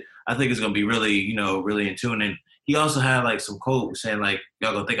this shit, I think it's going to be really, really in tune. And he also had like some quotes saying like,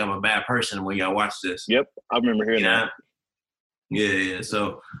 y'all going to think I'm a bad person when y'all watch this. Yep. I remember hearing that. Yeah.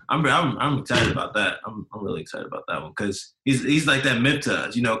 So I'm excited about that. I'm really excited about that one because he's like that myth to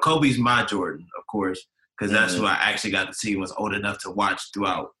us. You know, Kobe's my Jordan, of course, because that's who I actually got to see was old enough to watch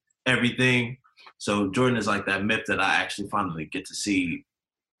throughout everything. So Jordan is like that myth that I actually finally get to see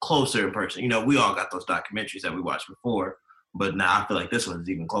closer in person. You know, we all got those documentaries that we watched before, but now I feel like this one's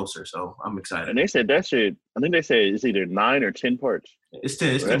even closer. So I'm excited. And they said that shit. I think they said it's either 9 or 10 parts. It's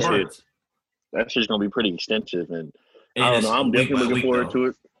 10 parts. That shit's gonna be pretty extensive and I don't know. I'm definitely looking forward to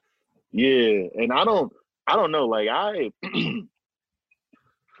it. Yeah, and I don't know. Like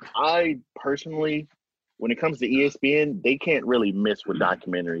I personally, when it comes to ESPN, they can't really miss with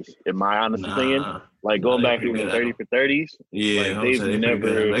documentaries. In my honest opinion, like going back to the 30 for 30s. Yeah, like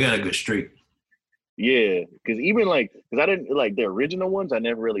they got a good streak. Yeah, because I didn't like the original ones. I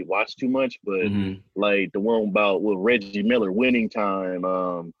never really watched too much, but like the one about with Reggie Miller, Winning Time,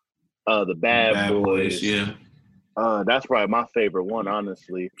 the Bad Boys. Yeah. That's probably my favorite one,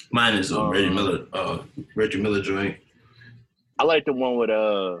 honestly. Mine is Reggie Miller joint. I like the one with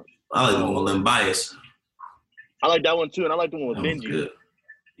I like the one with Len Bias. I like that one too, and I like the one with Benji. Good.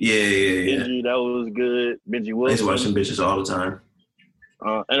 Yeah. Benji, that was good. Benji Wilson. I used to watch them bitches all the time.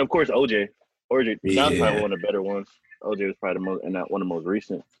 And of course OJ. That was probably one of the better ones. OJ was probably one of the most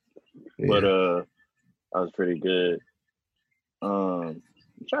recent. Yeah. But that was pretty good.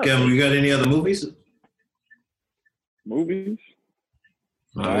 Kevin, you got any other movies? Movies?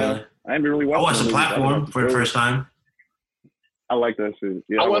 Oh, really? I haven't really watched. I watched The Platform for the first time. I like that shit.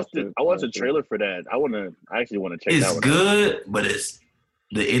 Yeah, I watched the trailer for that. I actually want to check that one out. It's good, but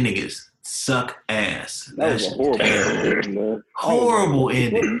the ending is suck ass. That was a horrible horrible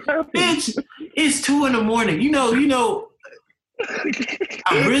ending. Bitch, it's 2 a.m. You know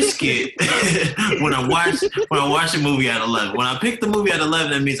I risk it when I watch a movie at 11. When I pick the movie at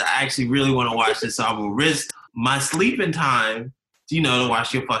 11, that means I actually really want to watch it. So I'm gonna risk my sleeping time, to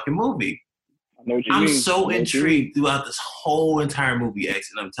watch your fucking movie. I'm so intrigued throughout this whole entire movie, X,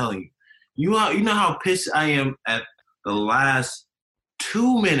 and I'm telling you, you know how pissed I am at the last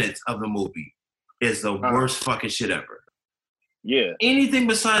 2 minutes of the movie is the worst fucking shit ever. Yeah. Anything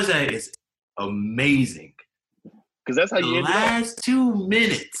besides that is amazing. Because that's how you end the last 2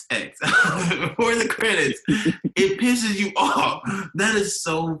 minutes, X, before the credits, it pisses you off. That is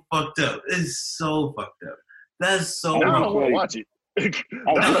so fucked up. It's so fucked up. That's so now wrong. I don't want to watch it.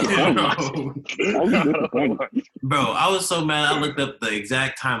 Bro, I was so mad. I looked up the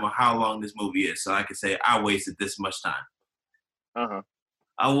exact time of how long this movie is so I could say I wasted this much time. Uh-huh.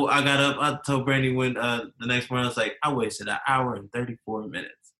 I got up. I told Brandy when the next morning, I was like, I wasted 1 hour and 34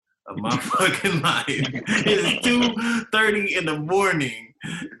 minutes of my fucking life. It's 2:30 in the morning,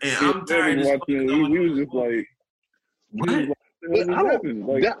 and I'm tired as fuck. We was just like,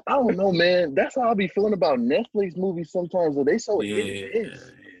 I don't know, man. That's how I be feeling about Netflix movies sometimes. They so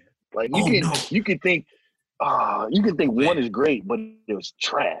intense. Like you can think one is great, but it was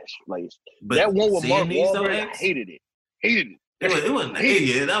trash. Like that one with Mark Wahlberg, I hated it. It wasn't 8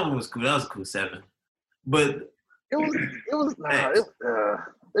 yet. That one was cool. That was a cool 7. But it was kind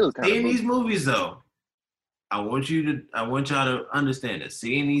of seeing these movies though. I want y'all to understand that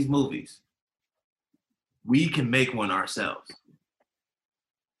seeing these movies, we can make one ourselves.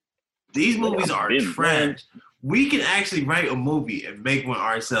 These movies are trash. We can actually write a movie and make one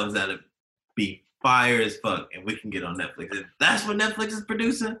ourselves that'll be fire as fuck, and we can get on Netflix. If that's what Netflix is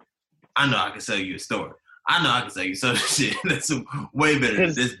producing, I know I can sell you a story. I know I can sell you some shit that's way better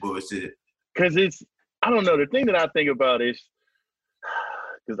than this bullshit. Because I don't know. The thing that I think about is,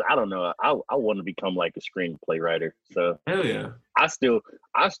 because I don't know, I want to become like a screenplay writer. So hell yeah. I still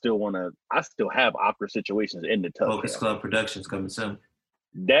have awkward situations in the tub. Focus Club Productions coming soon.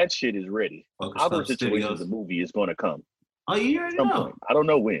 That shit is ready. Focus Awkward Club situations, Studios. the movie is going to come. Oh, you already know. Point. I don't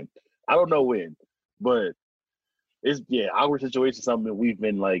know when, but it's awkward situations. Something we've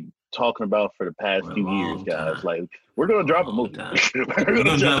been like talking about for the past few years, guys. Time. Like we're gonna drop a movie. We're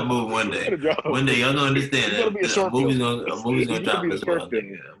gonna drop a movie one day. One day y'all gonna understand that. A movie's gonna drop as well.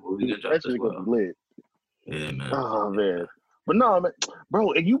 Movie's gonna drop as well. Yeah, man. Oh man. But no, man,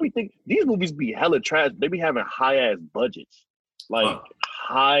 bro, and you be think these movies be hella trash. They be having high ass budgets. Like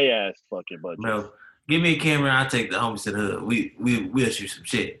high ass fucking budgets. Bro, give me a camera, I'll take the homies to the hood. We'll shoot some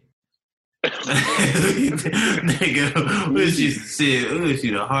shit. Nigga, we'll shoot some shit. We'll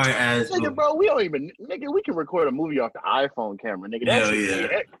shoot a hard ass movie. Nigga, bro, we can record a movie off the iPhone camera, nigga. Hell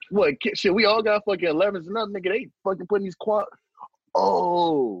yeah. What shit, we all got fucking 11s and nothing, nigga. They fucking putting these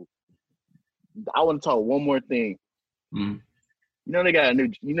Oh. I want to talk one more thing. Mm-hmm. You know they got a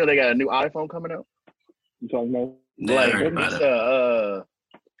new iPhone coming out? You talking about? Like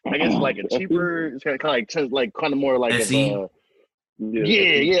I guess like a cheaper, it's kind of more like a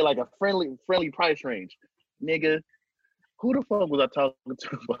like a friendly price range, nigga. Who the fuck was I talking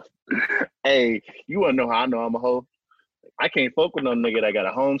to? Hey, you wanna know how I know I'm a hoe? I can't fuck with no nigga that got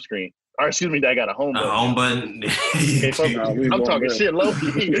a home screen. Or excuse me, that got a home button. A home button. I'm talking shit low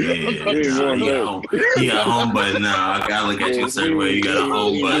key. You got a home button now. I gotta look at you a certain way. You got a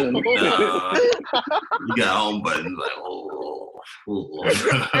home button. You got a home button. Like,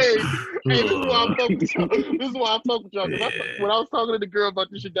 hey, this is why I'm fucking with y'all. When I was talking to the girl about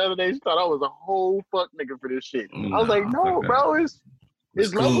this shit the other day, she thought I was a whole fuck nigga for this shit. I was like, no, bro, it's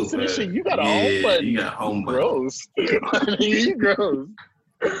levels to this shit. You got a home button. You got a home button. Gross. You gross.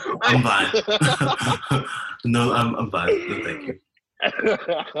 I'm fine. No, I'm fine. No, thank you.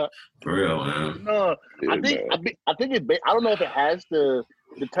 For real, man. No, I think it. I don't know if it has the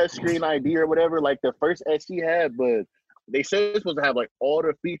touchscreen ID or whatever, like the first SE had, but they said it's supposed to have like all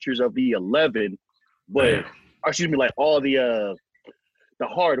the features of the 11, but excuse me, like all the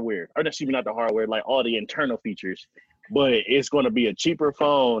hardware, or excuse me, not the hardware, like all the internal features. But it's going to be a cheaper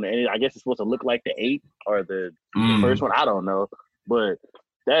phone, and I guess it's supposed to look like the 8 or the first one. I don't know, but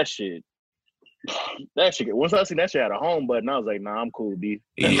that shit. Once I seen that shit at a home button, I was like, nah, I'm cool, B.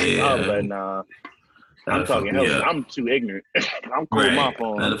 Yeah. I was like, nah. I'm talking hell. I'm too ignorant. I'm cool with my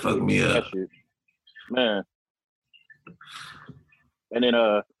phone. That'll fuck me up. Shit. Man. And then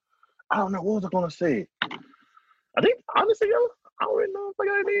I don't know, what was I gonna say? I think honestly, I don't really know if I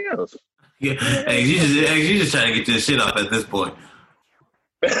got anything else. Yeah. Hey, you just trying to get your shit off at this point.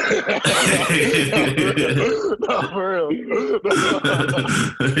 No, for real.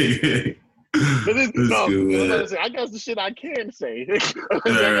 I got the shit I can say. I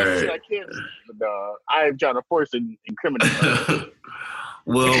can say, but I am trying to force and incriminate.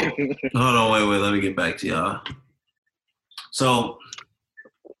 Well, hold on, wait, let me get back to y'all. So,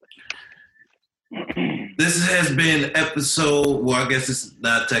 this has been episode, well, I guess it's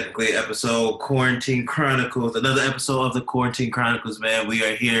not technically episode, Quarantine Chronicles, another episode of the Quarantine Chronicles, man. We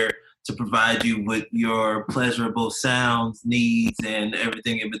are here to provide you with your pleasurable sounds, needs, and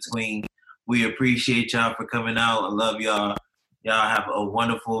everything in between. We appreciate y'all for coming out. I love y'all. Y'all have a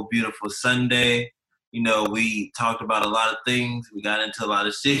wonderful, beautiful Sunday. You know, we talked about a lot of things. We got into a lot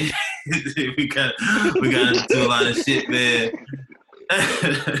of shit. we got into a lot of shit, man.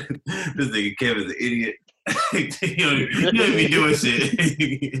 This nigga Kevin's an idiot. you don't be doing shit.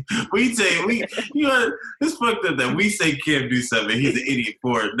 It's fucked up that we say Kev do something. He's an idiot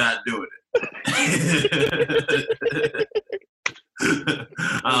for not doing it.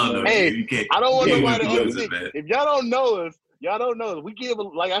 I don't know. Hey, you can't, I don't want nobody to to think. If y'all don't know us, we give,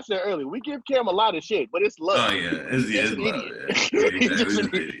 like I said earlier, we give Cam a lot of shit, but it's love. Oh, yeah. It's love.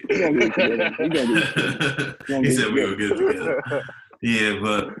 He said we were good together. Yeah,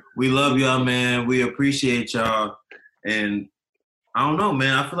 but we love y'all, man. We appreciate y'all. And I don't know,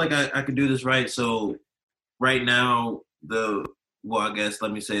 man. I feel like I could do this right. So right now, I guess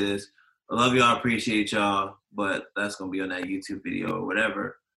let me say this. I love y'all, appreciate y'all, but that's going to be on that YouTube video or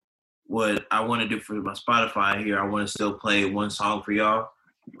whatever. What I want to do for my Spotify here, I want to still play one song for y'all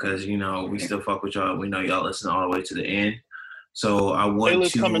because, you know, we still fuck with y'all. We know y'all listen all the way to the end. So I want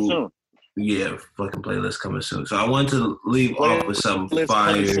playlist coming soon. Yeah, fucking playlist coming soon. So I want to leave off with some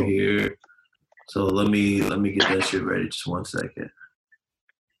fire here. So let me get that shit ready. Just 1 second.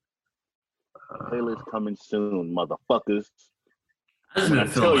 Playlist coming soon, motherfuckers. I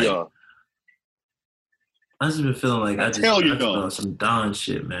just been feeling like I just feel some Don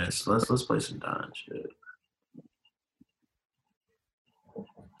shit, man. So let's play some Don shit.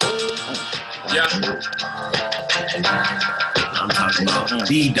 Yeah. I'm talking about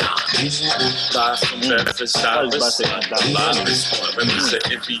the Don. Live from Memphis, Dallas. Live this one,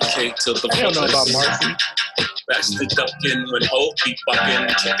 representing BK to the I don't know about Marcy. That's the ducking when Hope be bucking,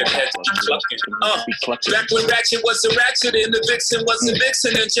 chicken heads be clucking. Back when Ratchet was a ratchet and the Vixen was a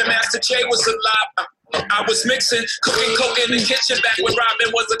vixen and Jim Master J was alive. I was mixing, cooking coke in the kitchen back when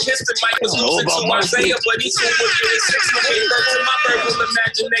Robin was a piston. Mike was losing to Isaiah, but he soon was getting six. Looking to my verbal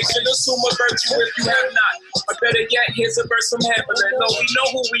imagination. Assume a virtue if you have not. Or better yet, here's a verse from heaven. Though we know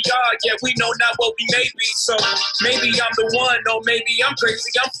who we are, yet we know not what we may be. So maybe I'm the one, or maybe I'm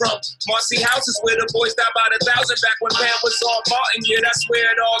crazy. I'm from Marcy houses where the boys died by the thousand. Back when Pam was all Martin, yeah, that's where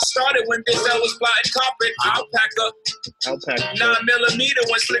it all started. When Denzel was plotting carpet, Alpaca. 9mm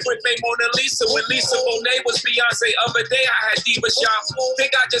when Slick Rick made Mona Lisa. When Lisa Bonet was Beyonce. Other day I had divas, y'all.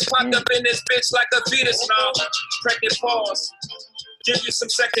 Think I just popped up in this bitch like a fetus now. Pregnant pause. Give you some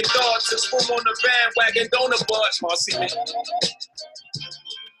second thoughts. It's room on the bandwagon, don't abort. Marcy me.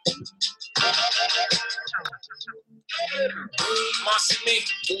 Marcy me,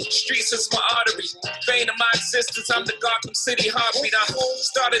 streets is my artery. Vein of my existence, I'm the Gotham City heartbeat. I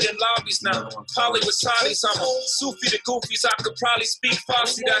started in lobbies now. Polly was Hollies, I'm Sufi the Goofies. I could probably speak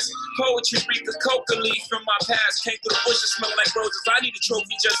Farsi. That's poetry, reek a coca leaf from my past. Came through the bushes, smell like roses. I need a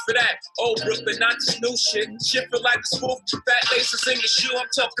trophy just for that. Old Brooklyn, not this new shit. Shit feel like a spoof. Fat laces in your shoe, I'm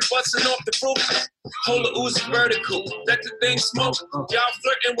tough to busting off the roof. Hold the Uzi vertical, let the thing smoke. Y'all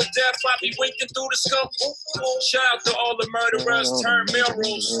flirting with death, I be winking through the scope. Shout out to all the murderers, turn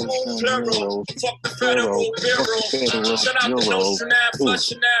mirrors, plural. Fuck the federal bureau. Shout out to Nostranab,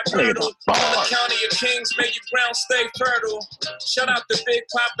 flushing that myrtle. From the county of kings, may your ground stay fertile. Shout out to Big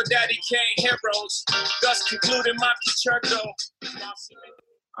Papa Daddy Kane heroes. Thus concluding my concerto.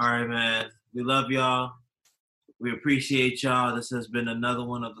 All right, man. We love y'all. We appreciate y'all. This has been another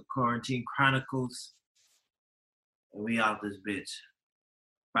one of the Quarantine Chronicles. And we out this bitch.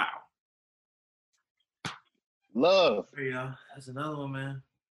 Bow. Love. Here y'all. That's another one, man.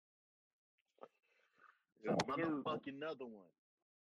 Motherfucking another one.